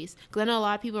your face. Because I know a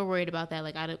lot of people are worried about that.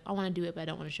 Like, I want to do it, but I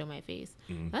don't want to show my face.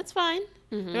 That's fine.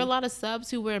 There are a lot of subs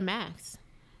who wear masks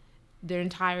their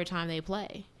entire time they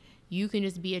play. You can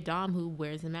just be a dom who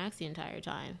wears a mask the entire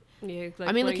time. Yeah, like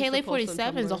I mean, LaKayla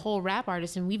 47 is a whole rap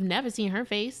artist, and we've never seen her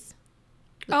face.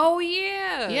 Oh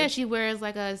yeah, yeah. She wears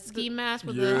like a ski mask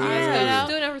with the eyes cut out.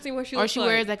 Still never seen what she looks like. Or she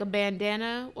wears like a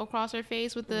bandana across her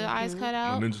face with the eyes cut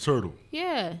out. A Ninja Turtle.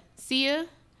 Yeah, Sia.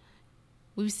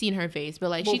 We've seen her face, but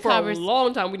like she covers. For a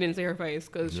long time, we didn't see her face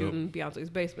because she was in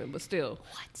Beyonce's basement. But still,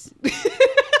 what?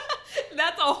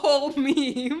 That's a whole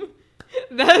meme.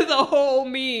 That is a whole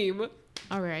meme.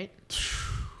 All right.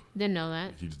 Didn't know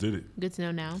that. You just did it. Good to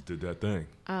know now. Just did that thing.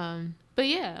 But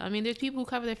yeah, I mean, there's people who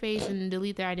cover their face and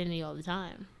delete their identity all the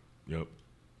time. Yep.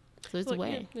 So it's a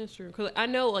way. Yeah, that's true. Because I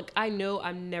know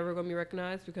I'm never gonna be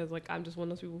recognized because like I'm just one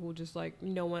of those people who just like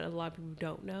know what a lot of people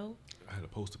don't know. I had a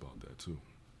post about that too.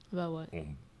 About what?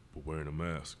 On wearing a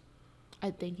mask.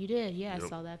 I think you did. Yeah, yep. I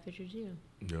saw that picture too.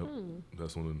 Yep.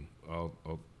 That's one.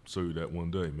 I'll show you that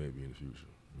one day, maybe in the future.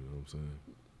 You know what I'm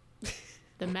saying?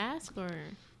 The mask or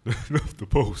the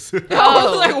post? I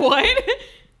was like, what?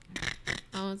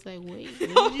 I was like, wait,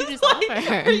 what did you just offer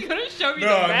her? Are you gonna show me the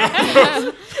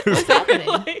mask? What's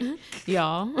happening,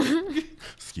 y'all?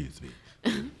 Excuse me.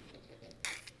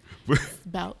 It's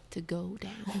about to go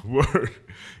down. Word.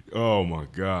 Oh my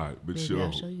God! But maybe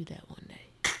I'll show you that one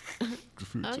day.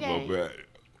 Okay. My bad.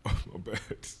 My bad.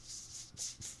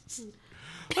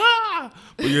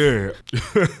 But yeah,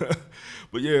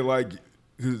 but yeah, like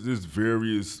there's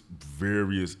various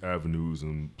avenues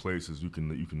and places you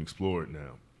can explore it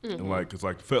now, and like it's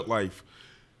like Fed Life,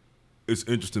 it's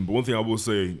interesting. But one thing I will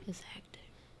say, it's hectic.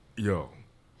 Yo,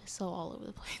 it's so all over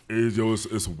the place.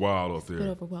 It's wild out there. It's a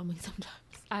bit overwhelming sometimes.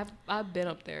 I've been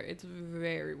up there. It's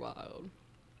very wild.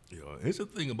 Yeah, here's the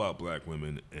thing about black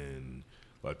women and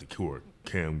like the core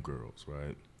cam girls,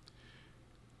 right?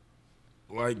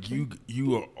 Like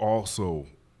you are also.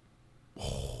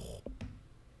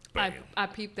 I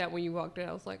peeped that when you walked in.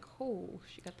 I was like, oh,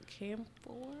 she got the Cam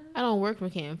 4? I don't work for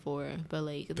Cam 4, but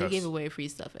like they give away free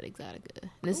stuff at Exotica.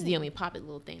 And this is the only poppy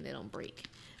little thing they don't break.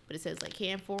 But it says like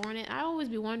Cam 4 on it. I always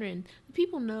be wondering, do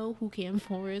people know who Cam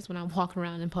 4 is when I'm walking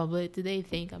around in public? Do they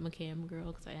think I'm a cam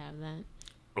girl because I have that?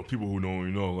 Or people who don't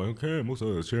even know, like, okay, what's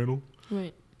that, a channel?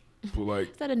 Right. But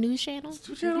like, is that a news channel? It's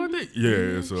a channel, I think.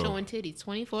 Yeah, showing titties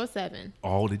 24/7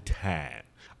 all the time.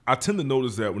 I tend to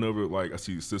notice that whenever like I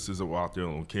see sisters that are out there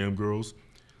on cam girls,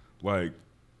 like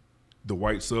the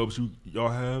white subs y'all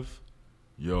have,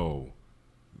 yo,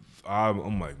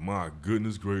 I'm like, my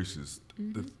goodness gracious,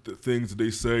 the things that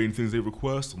they say and things they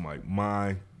request, I'm like,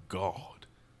 my God,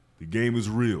 the game is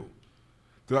real.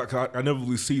 I never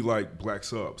really see like black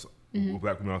subs. With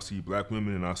black women, I see black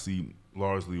women and I see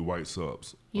largely white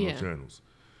subs on the channels.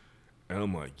 And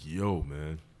I'm like, yo,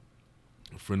 man.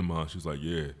 A friend of mine, she was like,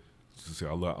 yeah. She said,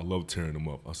 I love tearing them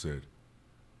up. I said,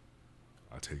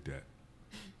 I take that.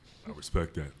 I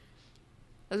respect that.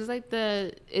 It's like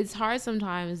it's hard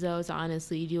sometimes though to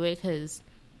honestly do it because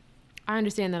I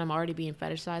understand that I'm already being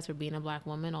fetishized for being a black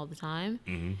woman all the time.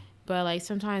 Mm-hmm. But like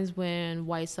sometimes when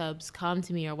white subs come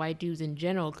to me or white dudes in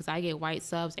general, because I get white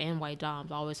subs and white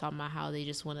doms, always talking about how they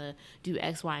just want to do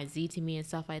X, Y, and Z to me and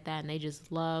stuff like that, and they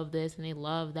just love this and they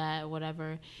love that or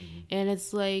whatever. Mm-hmm. And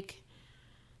it's like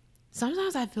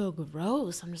sometimes I feel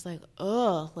gross. I'm just like,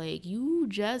 ugh, like you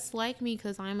just like me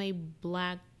because I'm a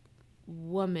black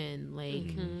woman.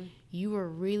 Like you were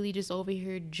really just over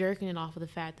here jerking it off of the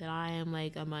fact that I am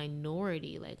like a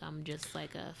minority. Like I'm just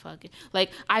like a fucking,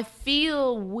 like I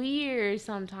feel weird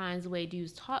sometimes the way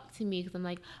dudes talk to me because I'm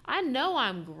like, I know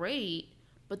I'm great,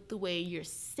 but the way you're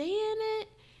saying it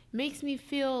makes me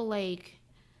feel like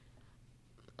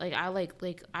I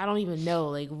don't even know,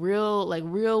 like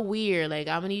real weird. Like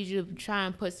I'm gonna need you to try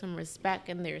and put some respect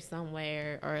in there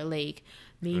somewhere, or like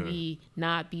maybe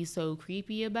not be so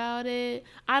creepy about it.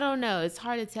 I don't know. It's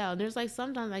hard to tell. And there's like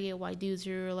sometimes I get white dudes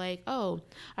who are like, oh,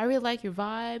 I really like your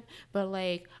vibe, but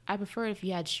like I prefer it if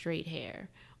you had straight hair.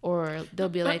 Or they'll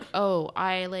be like, oh,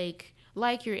 I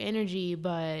like your energy,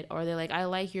 but, or they're like, I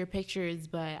like your pictures,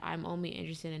 but I'm only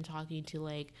interested in talking to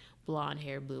like blonde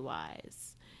hair, blue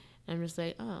eyes. I'm just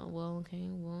like, oh, well, okay,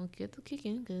 well, get the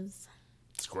kicking, because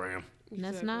Scram.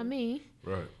 That's not me.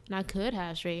 Right. And I could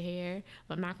have straight hair,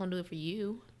 but I'm not going to do it for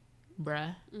you,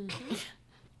 bruh. Mm-hmm.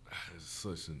 It's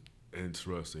such an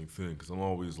interesting thing, because I'm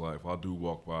always like, if I do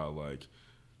walk by, like,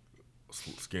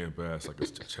 scan past, like, a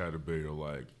Chatterbait or,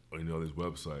 like, you know, these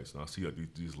websites, and I see, like,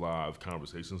 these live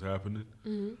conversations happening,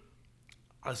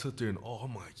 I sit there and,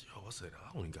 I'm like, yo, I said,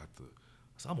 I only got the...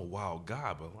 I'm a wild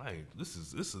guy, but like this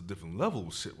is a different level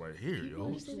of shit right here,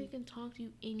 People just say they can talk to you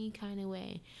any kind of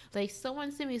way. Like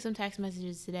someone sent me some text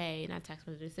messages today, not text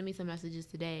messages, sent me some messages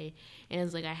today, and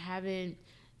it's like I haven't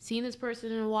seen this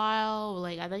person in a while.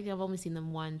 Like I think I've only seen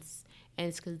them once, and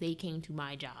it's because they came to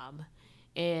my job,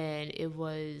 and it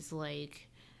was like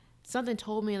something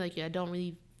told me like I don't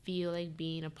really feel like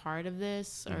being a part of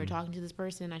this or talking to this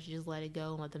person. I should just let it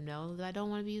go and let them know that I don't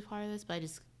want to be a part of this, but I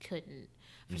just couldn't.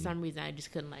 For some reason, I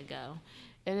just couldn't let go.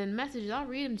 And then messages, I'll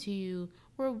read them to you,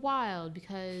 were wild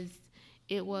because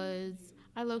it was,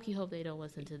 I low-key hope they don't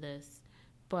listen to this.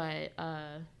 But,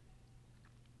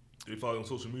 They follow you on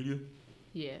social media?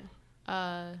 Yeah.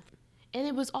 And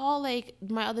it was all like,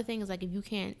 my other thing is like, if you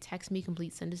can't text me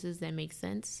complete sentences that make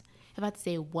sense, if I have to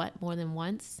say what more than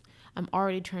once, I'm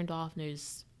already turned off and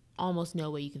there's almost no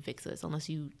way you can fix this unless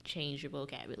you change your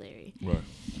vocabulary. Right.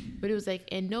 But it was like,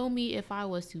 and know me if I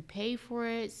was to pay for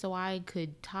it so I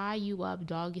could tie you up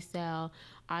doggy style,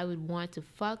 I would want to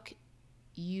fuck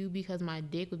you because my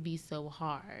dick would be so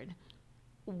hard.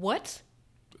 What?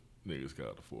 Niggas got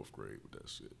out of 4th grade with that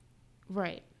shit.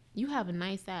 Right. You have a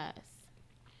nice ass.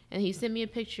 And he sent me a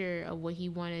picture of what he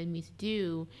wanted me to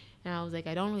do. And I was like,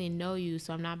 I don't really know you,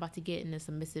 so I'm not about to get in a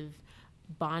submissive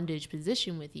bondage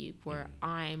position with you where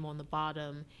I'm on the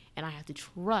bottom and I have to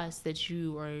trust that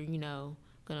you are, you know,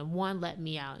 gonna, one, let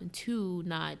me out, and two,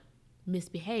 not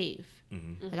misbehave.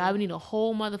 Like I would need a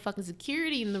whole motherfucking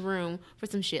security in the room for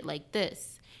some shit like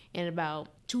this. And about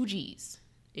 2 G's.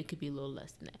 It could be a little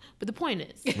less than that. But the point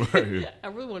is, right. I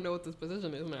really want to know what this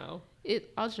position is now.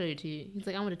 I'll show you to you. He's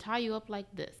like, I'm gonna tie you up like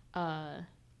this.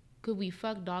 Could we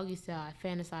fuck doggy style? I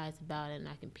fantasize about it and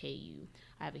I can pay you.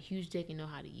 I have a huge dick and know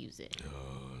how to use it.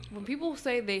 When people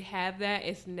say they have that,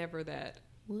 it's never that.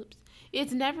 Whoops.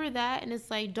 It's never that, and it's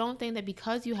like, don't think that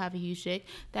because you have a huge dick,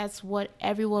 that's what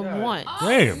everyone wants. Oh,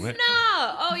 damn, man.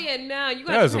 No. Oh, yeah, no. You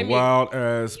got that is to a pay me. wild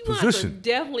ass You position. have to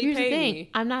definitely Here's pay the thing. me.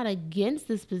 I'm not against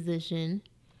this position.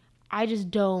 I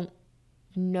just don't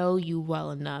know you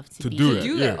well enough to be do that.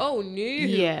 Do Yeah. that. Oh, no.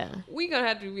 Yeah. We gonna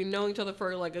have to be knowing each other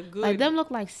for like a good. Like them look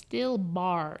like steel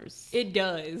bars. It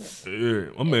does. Yeah,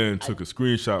 my man took a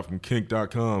screenshot from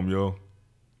kink.com, yo.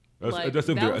 That's Like,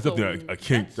 definitely a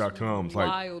kink.com type,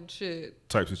 wild shit.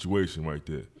 type situation right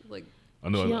there. Like, I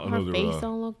know Her they're, face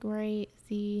don't look great.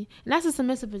 See, and that's a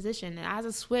submissive position. And as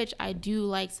a switch, I do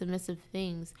like submissive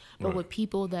things, but Right. with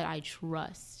people that I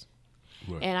trust.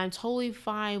 Right. And I'm totally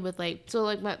fine with like, so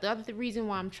like the other reason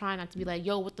why I'm trying not to be like,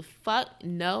 yo, what the fuck?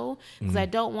 No, because I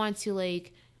don't want to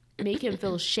like make him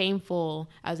feel shameful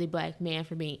as a black man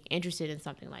for being interested in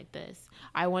something like this.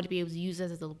 I want to be able to use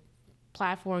this as a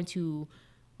platform to,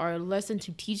 or a lesson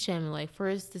to teach him, like,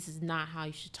 first, this is not how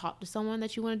you should talk to someone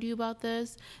that you want to do about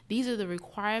this. These are the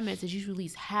requirements that you should at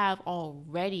least have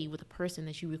already with a person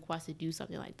that you request to do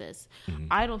something like this.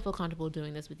 I don't feel comfortable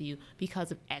doing this with you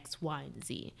because of X, Y, and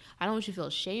Z. I don't want you to feel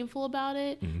shameful about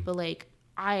it, but like,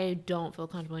 I don't feel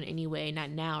comfortable in any way,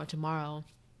 not now or tomorrow,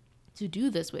 to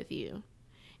do this with you.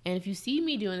 And if you see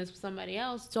me doing this with somebody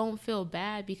else, don't feel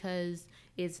bad because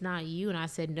it's not you and I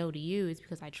said no to you. It's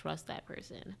because I trust that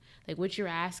person. Like, what you're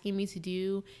asking me to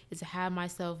do is to have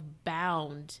myself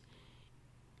bound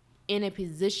in a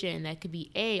position that could be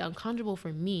uncomfortable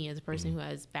for me as a person who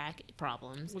has back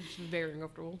problems. Which is very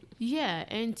uncomfortable. Yeah,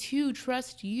 and 2,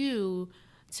 trust you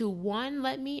to 1,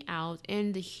 let me out,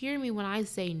 and to hear me when I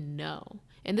say no.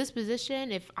 In this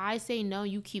position, if I say no,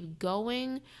 you keep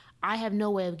going, I have no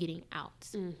way of getting out.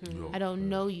 I don't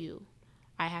know you.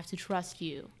 I have to trust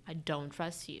you. I don't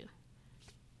trust you.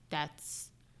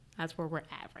 That's where we're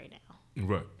at right now.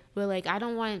 Right. But like, I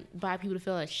don't want black people to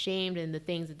feel ashamed in the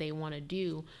things that they want to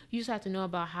do. You just have to know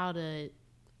about how to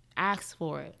ask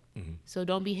for it. So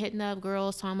don't be hitting up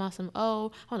girls talking about some,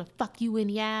 oh, I want to fuck you in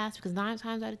the ass, because 9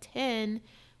 times out of 10,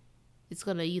 it's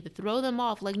going to either throw them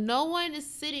off. Like, no one is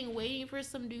sitting waiting for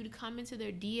some dude to come into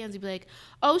their DMs and be like,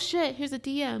 oh, shit, here's a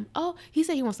DM. Oh, he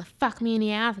said he wants to fuck me in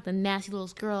the ass like the nasty little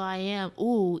girl I am.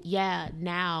 Ooh, yeah,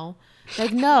 now.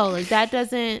 Like, no, like,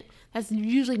 that's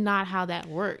usually not how that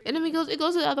works. And then it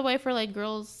goes the other way for, like,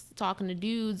 girls talking to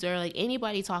dudes, or, like,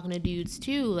 anybody talking to dudes,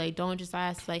 too. Like, don't just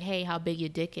ask, like, hey, how big your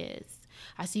dick is.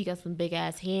 I see you got some big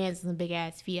ass hands and some big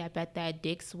ass feet. I bet that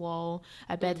dick swole.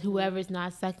 I bet whoever's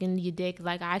not sucking your dick,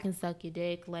 like, I can suck your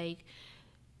dick. Like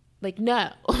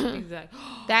no. Exactly.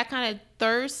 That kind of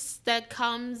thirst that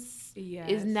comes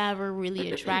is never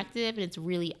really attractive, and it's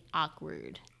really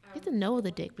awkward. You have to know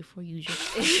the dick before you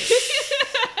just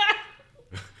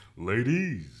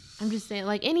Ladies. I'm just saying,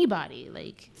 like, anybody.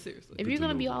 Like, Seriously. if you're going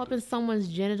to be all up in someone's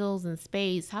genitals and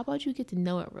space, how about you get to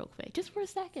know it real quick? Just for a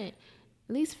second.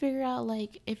 At least figure out,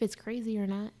 like, if it's crazy or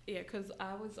not. Yeah, because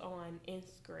I was on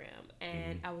Instagram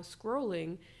and I was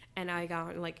scrolling and I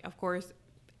got, like, of course,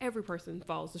 every person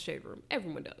follows the Shade Room.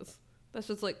 Everyone does. That's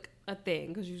just, like, a thing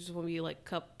because you just want to be, like,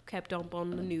 kept up on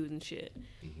the news and shit.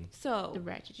 So, The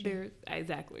ratchet shit.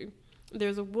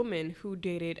 There's a woman who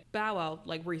dated Bow Wow,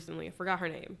 like, recently. I forgot her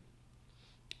name.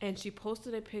 And she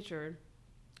posted a picture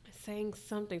saying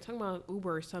something, talking about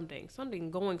Uber or something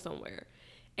going somewhere.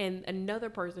 And another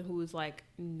person who's like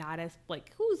not as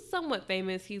like who's somewhat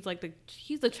famous. He's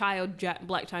the child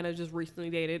Black China just recently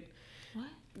dated. What?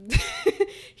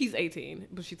 He's 18,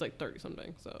 but she's like 30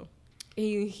 something. So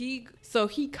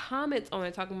he comments on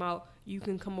it talking about you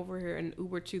can come over here and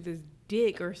Uber to this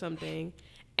dick or something.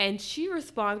 And she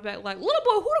responds back like, little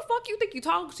boy, who the fuck you think you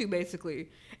talk to, basically.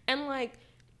 And like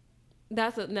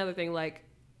that's another thing. Like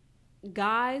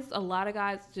a lot of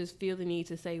guys just feel the need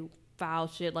to say foul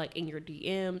shit like in your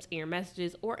DMs, in your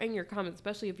messages, or in your comments,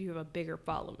 especially if you have a bigger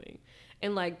following.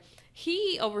 And like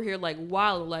he over here like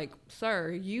wow, like,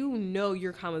 sir, you know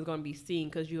your comment's gonna be seen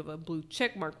because you have a blue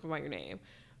check mark by your name,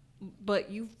 but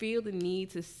you feel the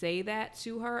need to say that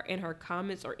to her in her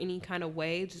comments or any kind of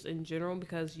way, just in general,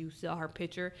 because you saw her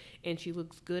picture and she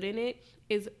looks good in it,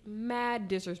 is mad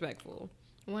disrespectful.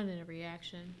 One in a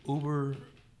reaction. Uber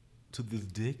to this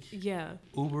dick? Yeah.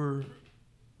 Uber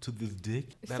to this dick?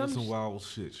 That is some wild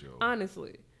shit, yo.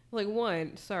 Honestly. Like,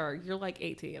 one, sir, you're like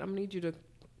 18. I'm going to need you to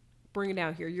bring it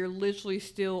down here. You're literally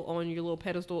still on your little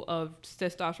pedestal of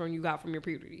testosterone you got from your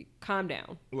puberty. Calm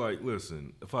down. Like,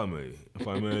 listen, if I may.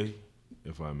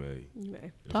 You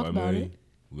may. Talk about it.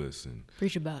 Listen.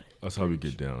 Preach about it. That's how we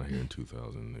get down here in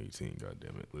 2018,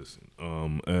 goddammit. Listen,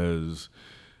 as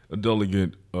a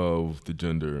delegate of the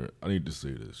gender, I need to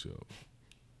say this, yo.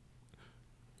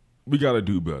 We got to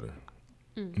do better.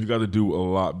 We got to do a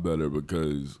lot better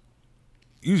because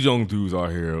these young dudes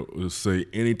out here will say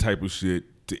any type of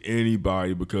shit to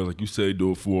anybody because, like you said,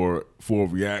 do it for a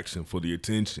reaction, for the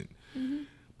attention.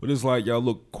 But it's like y'all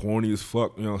look corny as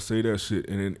fuck when y'all say that shit.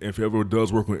 And then if it ever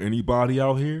does work with anybody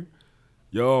out here,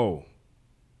 yo,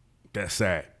 that's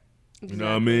sad. You know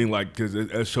what I mean? Like, because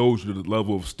it shows you the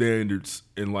level of standards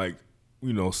and, like,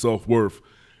 you know, self-worth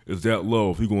is that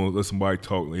low. If you're going to let somebody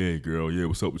talk, like, hey, girl, yeah,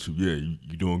 what's up with you? Yeah,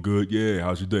 you doing good? Yeah,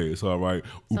 how's your day? It's all right.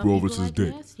 Uber over to his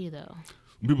dick. Nasty, though.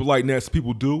 People like nasty,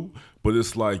 people do, but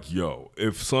it's like, yo,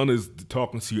 if son is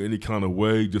talking to you any kind of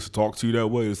way, just to talk to you that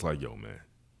way, it's like, yo, man,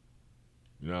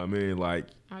 You know what I mean? Like,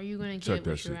 Are you gonna check get that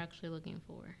what you're shit. actually looking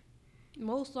for?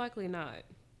 Most likely not.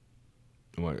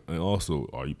 And also,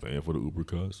 are you paying for the Uber,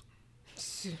 cuz?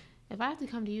 If I have to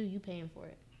come to you, you paying for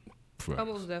it. Facts.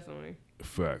 Most definitely.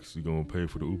 Facts. You gonna pay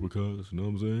for the Uber, cuz? You know what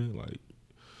I'm saying? Like,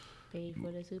 Pay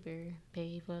for the super.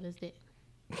 Pay for the stick.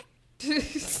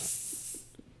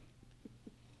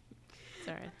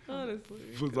 Sorry. Honestly.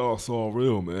 it's all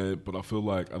real, man. But I feel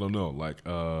like, I don't know, like,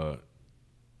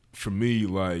 for me,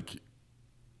 like,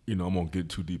 you know, I'm gonna get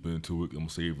too deep into it. I'm gonna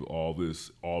save all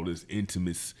this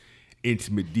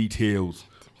intimate details,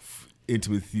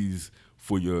 intimacies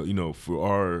for your, you know, for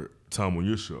our time on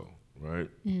your show, right?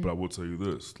 But I will tell you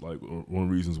this, like, one of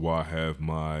the reasons why I have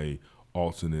my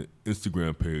alternate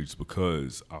Instagram page is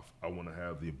because I want to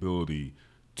have the ability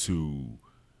to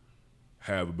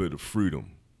have a bit of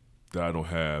freedom that I don't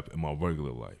have in my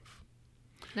regular life.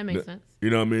 That makes sense. You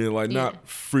know what I mean? Like, Yeah. not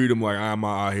freedom like I'm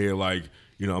out here like,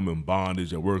 you know, I'm in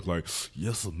bondage at work like,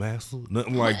 yes, sir, master.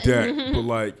 Nothing like that. But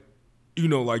like, you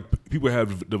know, like people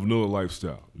have the vanilla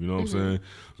lifestyle. You know what I'm saying?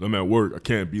 So I'm at work. I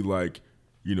can't be like,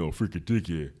 you know, freaking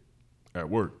dickhead at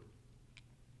work.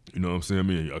 You know what I'm saying? I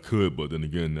mean, I could, but then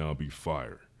again, now I'll be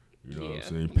fired. You know what I'm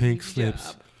saying? Pink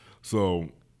slips. Job. So,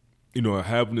 you know,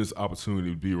 having this opportunity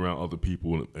to be around other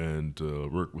people and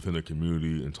work within a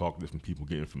community and talk to different people,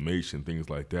 get information, things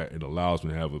like that, it allows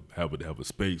me to have a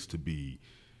space to be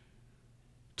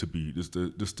just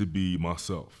to be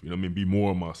myself. You know what I mean? Be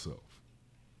more myself.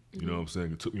 You know what I'm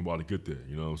saying? It took me a while to get there.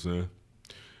 You know what I'm saying?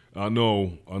 I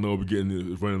know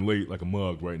it's running late like a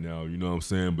mug right now. You know what I'm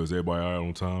saying? But is everybody all right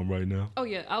on time right now? Oh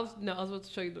yeah, I was about to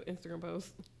show you the Instagram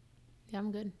post. Yeah,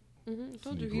 I'm good. I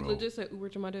told you he legit said Uber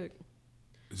to my dick.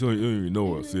 So you don't even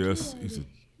know it. See, that's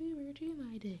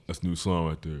a new song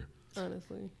right there.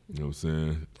 Honestly. You know what I'm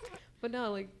saying? But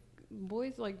no, like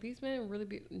boys, like these men really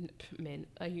be men.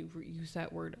 I use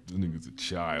that word This nigga's a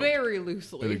child. very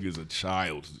loosely. That nigga's a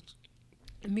child.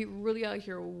 And be really out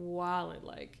here wilding.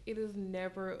 Like it is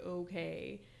never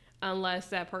okay unless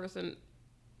that person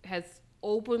has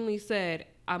openly said,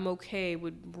 I'm okay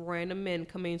with random men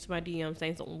coming into my DM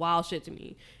saying some wild shit to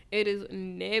me. It is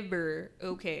never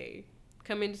okay.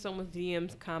 Come into someone's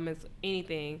DMs, comments,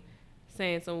 anything,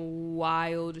 saying some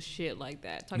wild shit like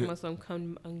that. Talking about some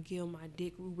come and kill my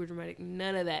dick, Uber dramatic.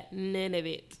 None of that. None of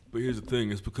it. But here's the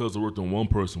thing. It's because I worked on one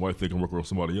person. Why do you think I'm working on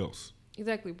somebody else?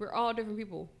 Exactly. We're all different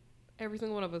people. Every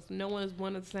single one of us. No one is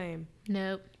one of the same.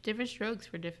 Nope. Different strokes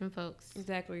for different folks.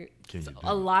 Exactly. So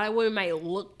A lot of women might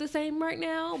look the same right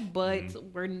now, but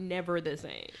we're never the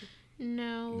same.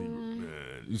 No.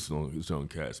 Man, these young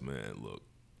cats, man, look.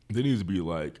 There needs to be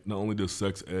like, not only does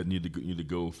sex ed need to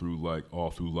go through like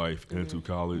all through life and through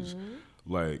college,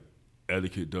 like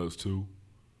etiquette does too.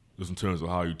 Just in terms of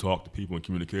how you talk to people and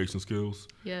communication skills.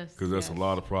 Yes. Because that's a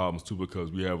lot of problems too,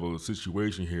 because we have a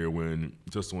situation here when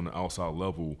just on the outside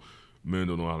level, men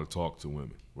don't know how to talk to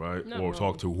women, right? Or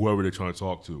talk to whoever they're trying to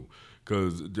talk to.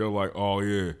 Because they're like, oh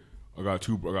yeah, I got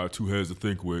two heads to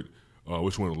think with.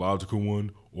 Which one, the logical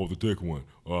one or the dick one?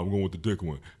 I'm going with the dick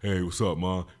one. Hey, what's up,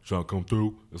 man? Trying to come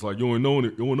through? It's like you don't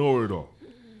know it all.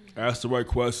 Ask the right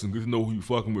questions. Get to know who you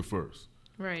fucking with first.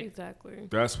 Right. Exactly.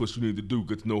 That's what you need to do.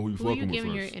 Get to know who you fucking with first. Who you're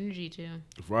giving your energy to.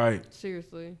 Right.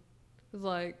 Seriously. It's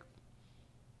like,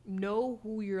 know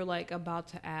who you're like about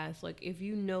to ask. Like, if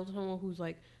you know someone who's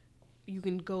like, you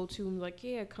can go to and be like,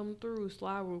 yeah, come through,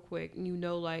 slide real quick. And you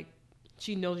know, like,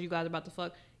 she knows you guys about to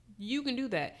fuck. You can do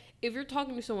that. If you're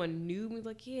talking to someone new, be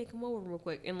like, yeah, come over real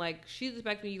quick. And, like, she's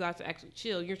expecting you guys to actually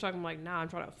chill. You're talking like, nah, I'm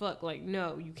trying to fuck. Like,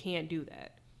 no, you can't do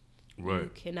that. Right.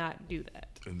 You cannot do that.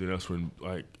 And then that's when,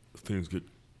 like, things get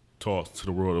tossed to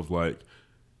the world of, like,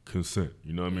 consent.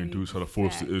 You know what I mean? Dudes try to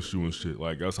force the issue and shit.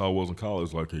 Like, that's how I was in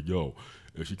college. Like, hey, yo,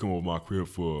 if she come over my crib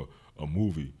for a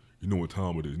movie, you know what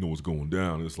time it is. You know what's going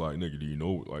down. It's like, nigga, do you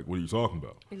know? Like, what are you talking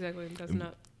about? Exactly. That's And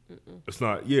not... It's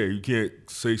not, yeah, you can't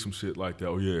say some shit like that.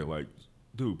 Oh, yeah, like,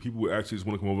 dude, people actually just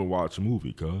want to come over and watch a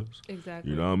movie, cuz. Exactly.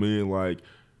 You know what I mean? Like,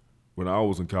 when I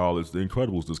was in college, The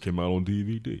Incredibles just came out on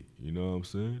DVD. You know what I'm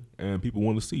saying? And people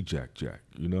want to see Jack Jack.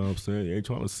 You know what I'm saying? They ain't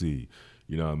trying to see,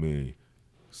 you know what I mean?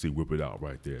 See Whip It Out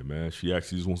right there, man. She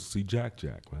actually just wants to see Jack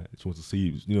Jack, man. She wants to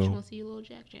see, you know. She wants to see a little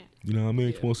Jack Jack. You know what I mean?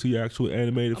 Yeah. She wants to see actual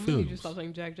animated I'm films. gonna just stop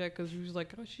saying Jack Jack because you was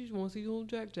like, oh, she wants to see little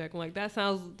Jack Jack. I'm like,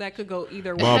 that could go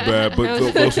either way. My bad,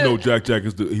 but those who know Jack Jack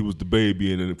he was the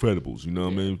baby in The Incredibles. You know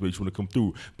what I mean? But you want to come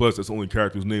through. Plus, that's the only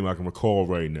character's name I can recall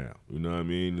right now. You know what I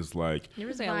mean? It's like, You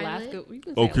can say Alaska. You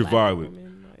can say Okay, Alaska Violet.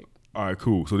 women, like, all right,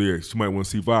 cool. So yeah, she might want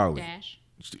to see Violet. Dash.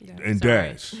 And Sorry.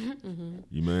 Dash.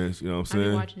 You man, you know what I'm I be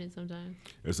saying? watching it sometimes.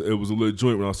 It was a little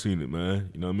joint when I seen it,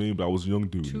 man. You know what I mean? But I was a young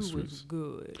dude in the 2 was streets.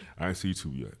 good. I ain't see 2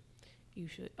 yet. You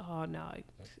should. Oh no!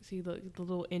 See the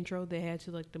little intro they had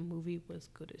to like the movie was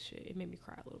good as shit. It made me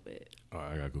cry a little bit. All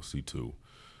right, I gotta go see 2.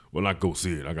 Well, not go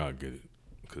see it. I gotta get it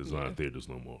because it's not in theaters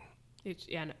no more.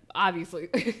 Yeah, no, obviously.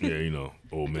 Yeah, you know,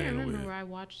 old I man can't over remember here. where I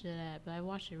watched it at, but I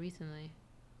watched it recently.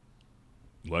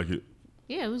 Like it?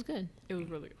 Yeah, it was good. It was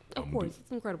really good. Of course,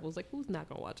 it's incredible. It's like, who's not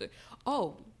gonna watch it?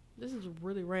 Oh, this is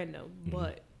really random,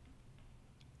 but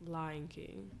Lion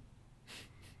King.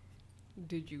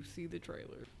 Did you see the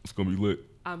trailer? It's gonna be lit.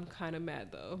 I'm kind of mad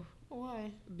though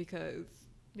Why? because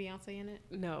Beyonce in it?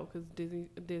 no, because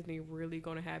Disney really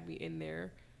gonna have me in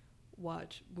there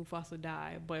watch Mufasa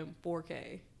die, but in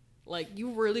 4K. Like,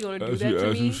 you really gonna do that to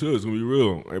As me? you should. It's gonna be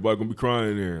real. Everybody gonna be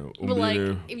crying there. But like,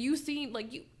 if you seen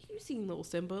like you seen little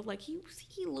Simba, like he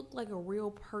looked like a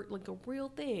real real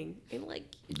thing, and like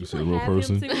You said a real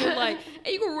person? him sitting here like, and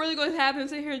you gonna really gonna have him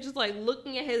sit here and just like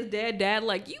looking at his dad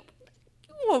like you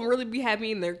won't really be having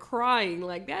in there crying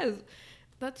like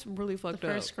that's really fucked The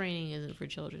up. first screening isn't for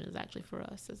children; it's actually for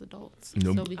us as adults,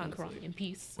 Nope. so we can Honestly. cry in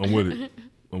peace. I'm with it.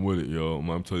 I'm with it, yo.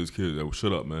 I'm telling these kids,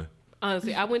 shut up, man.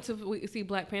 Honestly, I went to see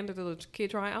Black Panther, the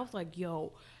kid trying. I was like,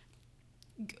 yo.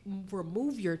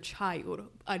 Remove your child.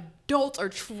 Adults are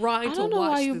trying to watch. I don't know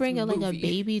why you this bring like a movie.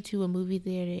 baby to a movie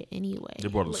theater anyway. They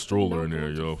brought a Like, stroller no in there,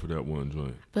 one yo, for that one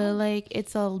joint. But like,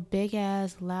 it's a big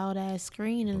ass, loud ass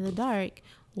screen in the dark.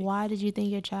 Why did you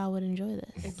think your child would enjoy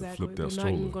this? Exactly. Flip that They're not stroller.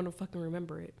 even gonna fucking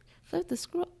remember it. Flip the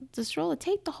stroller.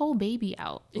 Take the whole baby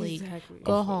out. Like, Exactly.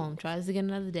 go home. Try this again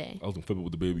another day. I was gonna flip it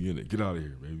with the baby in it. Get out of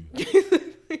here, baby.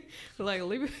 Like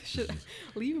leave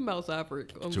him outside for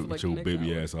Get like your the next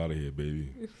baby hour. ass out of here,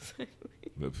 baby.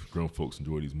 Let grown folks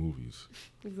enjoy these movies.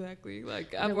 Exactly.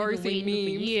 Like That I've we've already been waiting seen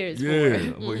for memes. years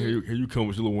Yeah, for. look, here you come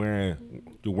with your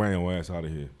little wham ass out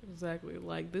of here. Exactly.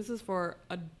 Like, this is for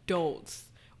adults.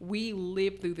 We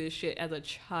lived through this shit as a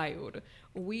child.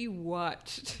 We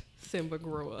watched Simba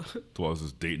grow up. So it's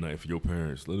just date night for your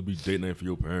parents. Let it be date night for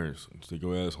your parents. Take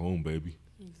your ass home, baby.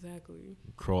 Exactly.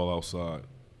 Crawl outside.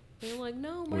 They're like,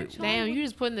 no, my Wait. child. Damn, you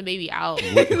just putting the baby out.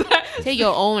 Take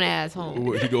your own ass home.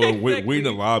 You go wait in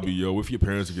the lobby, yo. Wait for your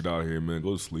parents to get out of here, man.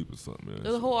 Go to sleep or something, man.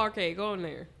 There's a whole arcade. Go in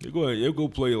there. Yeah, go ahead. Yeah, go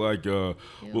play like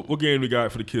what game we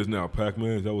got for the kids now?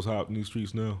 Pac-Man. Is that what's hot in these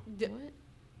streets now? What?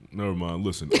 Never mind.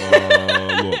 Listen.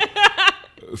 Look.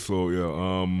 So yeah.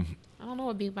 I don't know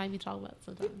what we might be talking about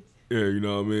sometimes. Yeah, you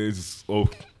know what I mean. It's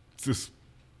just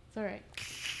It's all right.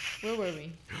 Where were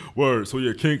we? word. So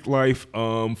yeah, kink life.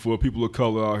 For people of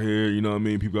color out here, you know what I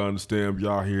mean. People gotta understand we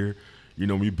out here. You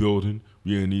know, we building.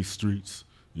 We in these streets.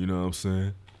 You know what I'm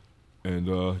saying. And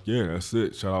yeah, that's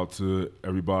it. Shout out to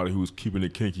everybody who's keeping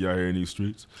it kinky out here in these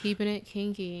streets. Keeping it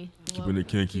kinky. Keeping it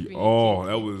kinky. Keeping it Oh,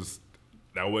 kinky.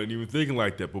 I wasn't even thinking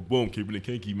like that. But boom, keeping it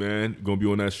kinky, man. Gonna be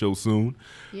on that show soon.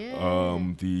 Yeah.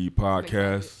 The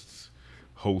podcast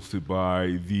hosted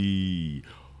by the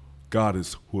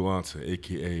goddess Hulanta,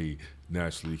 aka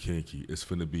Naturally Kinky. It's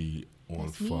finna be on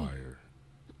That's me. fire.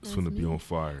 It's That's finna be me. on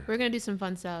fire. We're gonna do some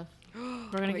fun stuff. We're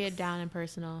gonna get down and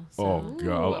personal. So. Oh Ooh,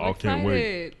 God, I I'm can't wait.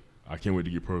 excited. I can't wait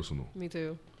to get personal. Me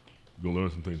too. You're gonna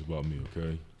learn some things about me,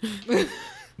 okay?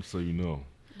 Just so you know.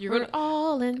 You're We're gonna.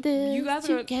 all in this You guys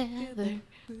are together.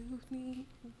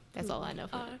 That's all I know.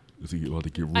 For that. Is he about to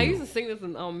get real? I used to sing this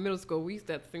in middle school. We used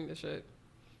to have to sing this shit.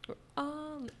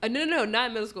 No, not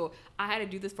in middle school. I had to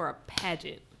do this for a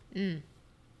pageant.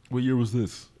 What year was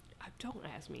this? Don't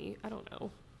ask me. I don't know.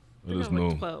 I I just was know.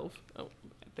 like 12. Oh,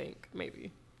 I think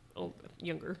maybe. Oh,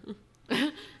 younger.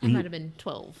 I might have been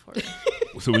 12 or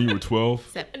So when you were 12,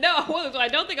 7. No, I wasn't. I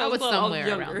don't think I I was, was 12. somewhere I was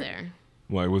younger. around there.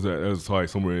 like that was like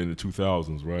somewhere in the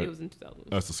 2000s, right? It was in 2000.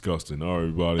 That's disgusting. All right,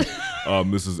 everybody.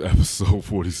 This is episode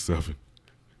 47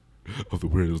 of the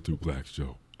Weirdos Do Black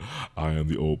show. I am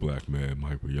the old black man,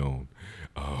 Mike Rion.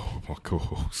 My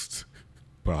co-host,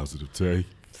 Positive Tay.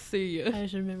 See ya. I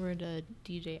just remember the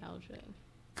DJ outro.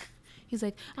 He's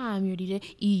like, I'm your DJ,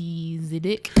 Easy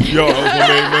Dick. Yo, that was my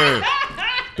main man.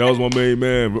 That was my main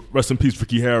man. Rest in peace,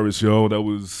 Ricky Harris, yo. That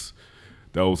was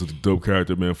a dope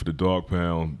character, man, for the Dog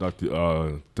Pound,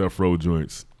 Dr. Death Row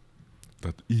joints.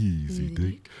 Dr. Easy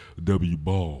Dick, W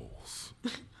Balls.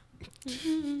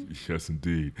 Yes,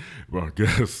 indeed. Our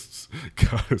guests,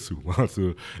 guys who want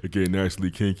to get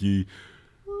naturally kinky.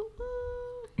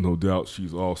 No doubt,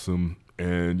 she's awesome.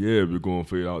 And yeah, we're going to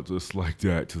fade out just like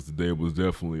that because today was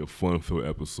definitely a fun-filled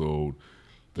episode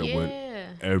that went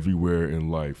everywhere in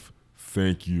life.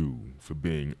 Thank you for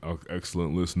being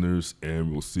excellent listeners,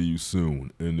 and we'll see you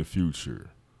soon in the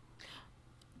future.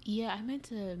 Yeah, I meant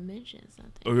to mention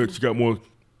something. Okay, you got more?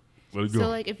 Let it go. So,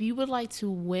 like, if you would like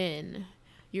to win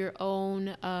your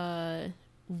own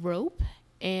rope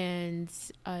and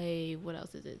what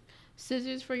else is it?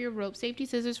 scissors for your rope, safety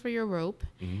scissors for your rope,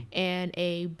 and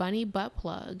a bunny butt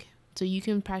plug. So you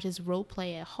can practice rope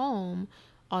play at home.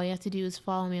 All you have to do is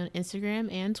follow me on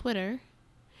Instagram and Twitter,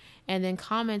 and then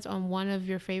comment on one of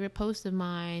your favorite posts of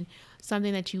mine,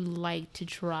 something that you like to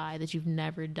try that you've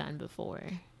never done before.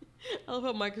 I love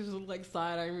how Mike is just like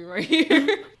side-eyeing me right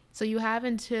here. So you have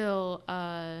until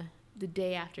the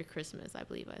day after Christmas, I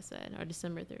believe I said, or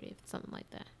December 30th, something like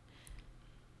that.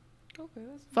 Okay,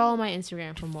 that's Follow my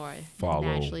Instagram for more. Follow.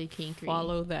 Naturally Kinky.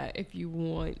 follow that if you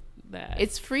want that.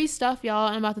 It's free stuff, y'all.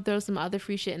 I'm about to throw some other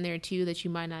free shit in there too that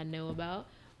you might not know about.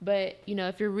 But, you know,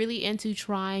 if you're really into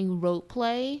trying rope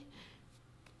play,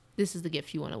 this is the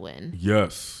gift you want to win.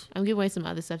 Yes. I'm giving away some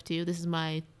other stuff too. This is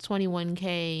my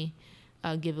 21K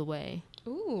giveaway.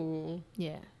 Ooh.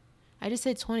 Yeah. I just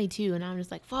said 22 and I'm just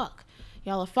like, fuck.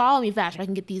 Y'all will follow me fast so I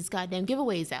can get these goddamn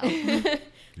giveaways out. Yes.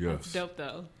 That's dope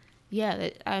though. Yeah,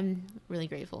 I'm really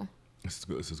grateful. This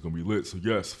is going to be lit. So,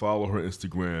 yes, follow her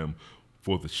Instagram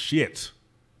for the shit.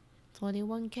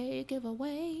 21K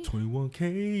giveaway.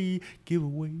 21K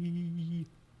giveaway.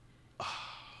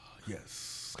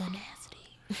 Yes. The nasty.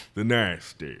 The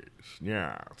nasties.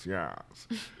 Yes.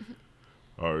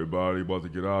 All right, everybody, about to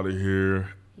get out of here.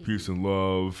 Peace and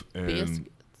love. And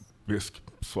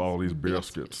swallow these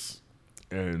biscuits.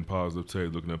 And Positive Tay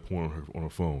looking at porn on her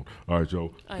phone. All right,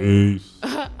 Joe. Peace.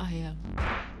 I am.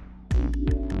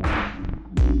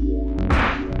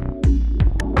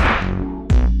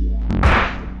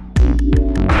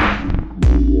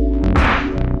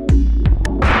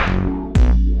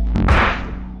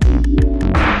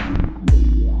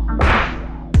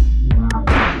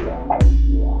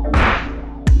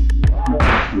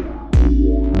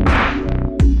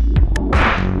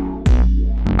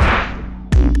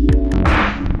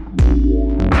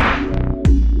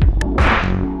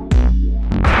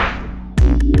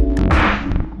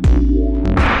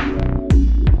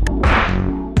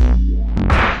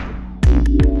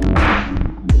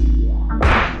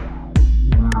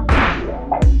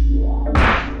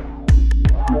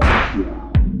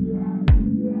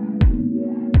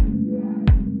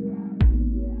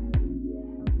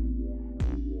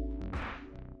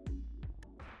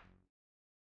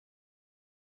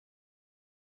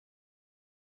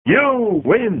 You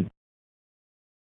win!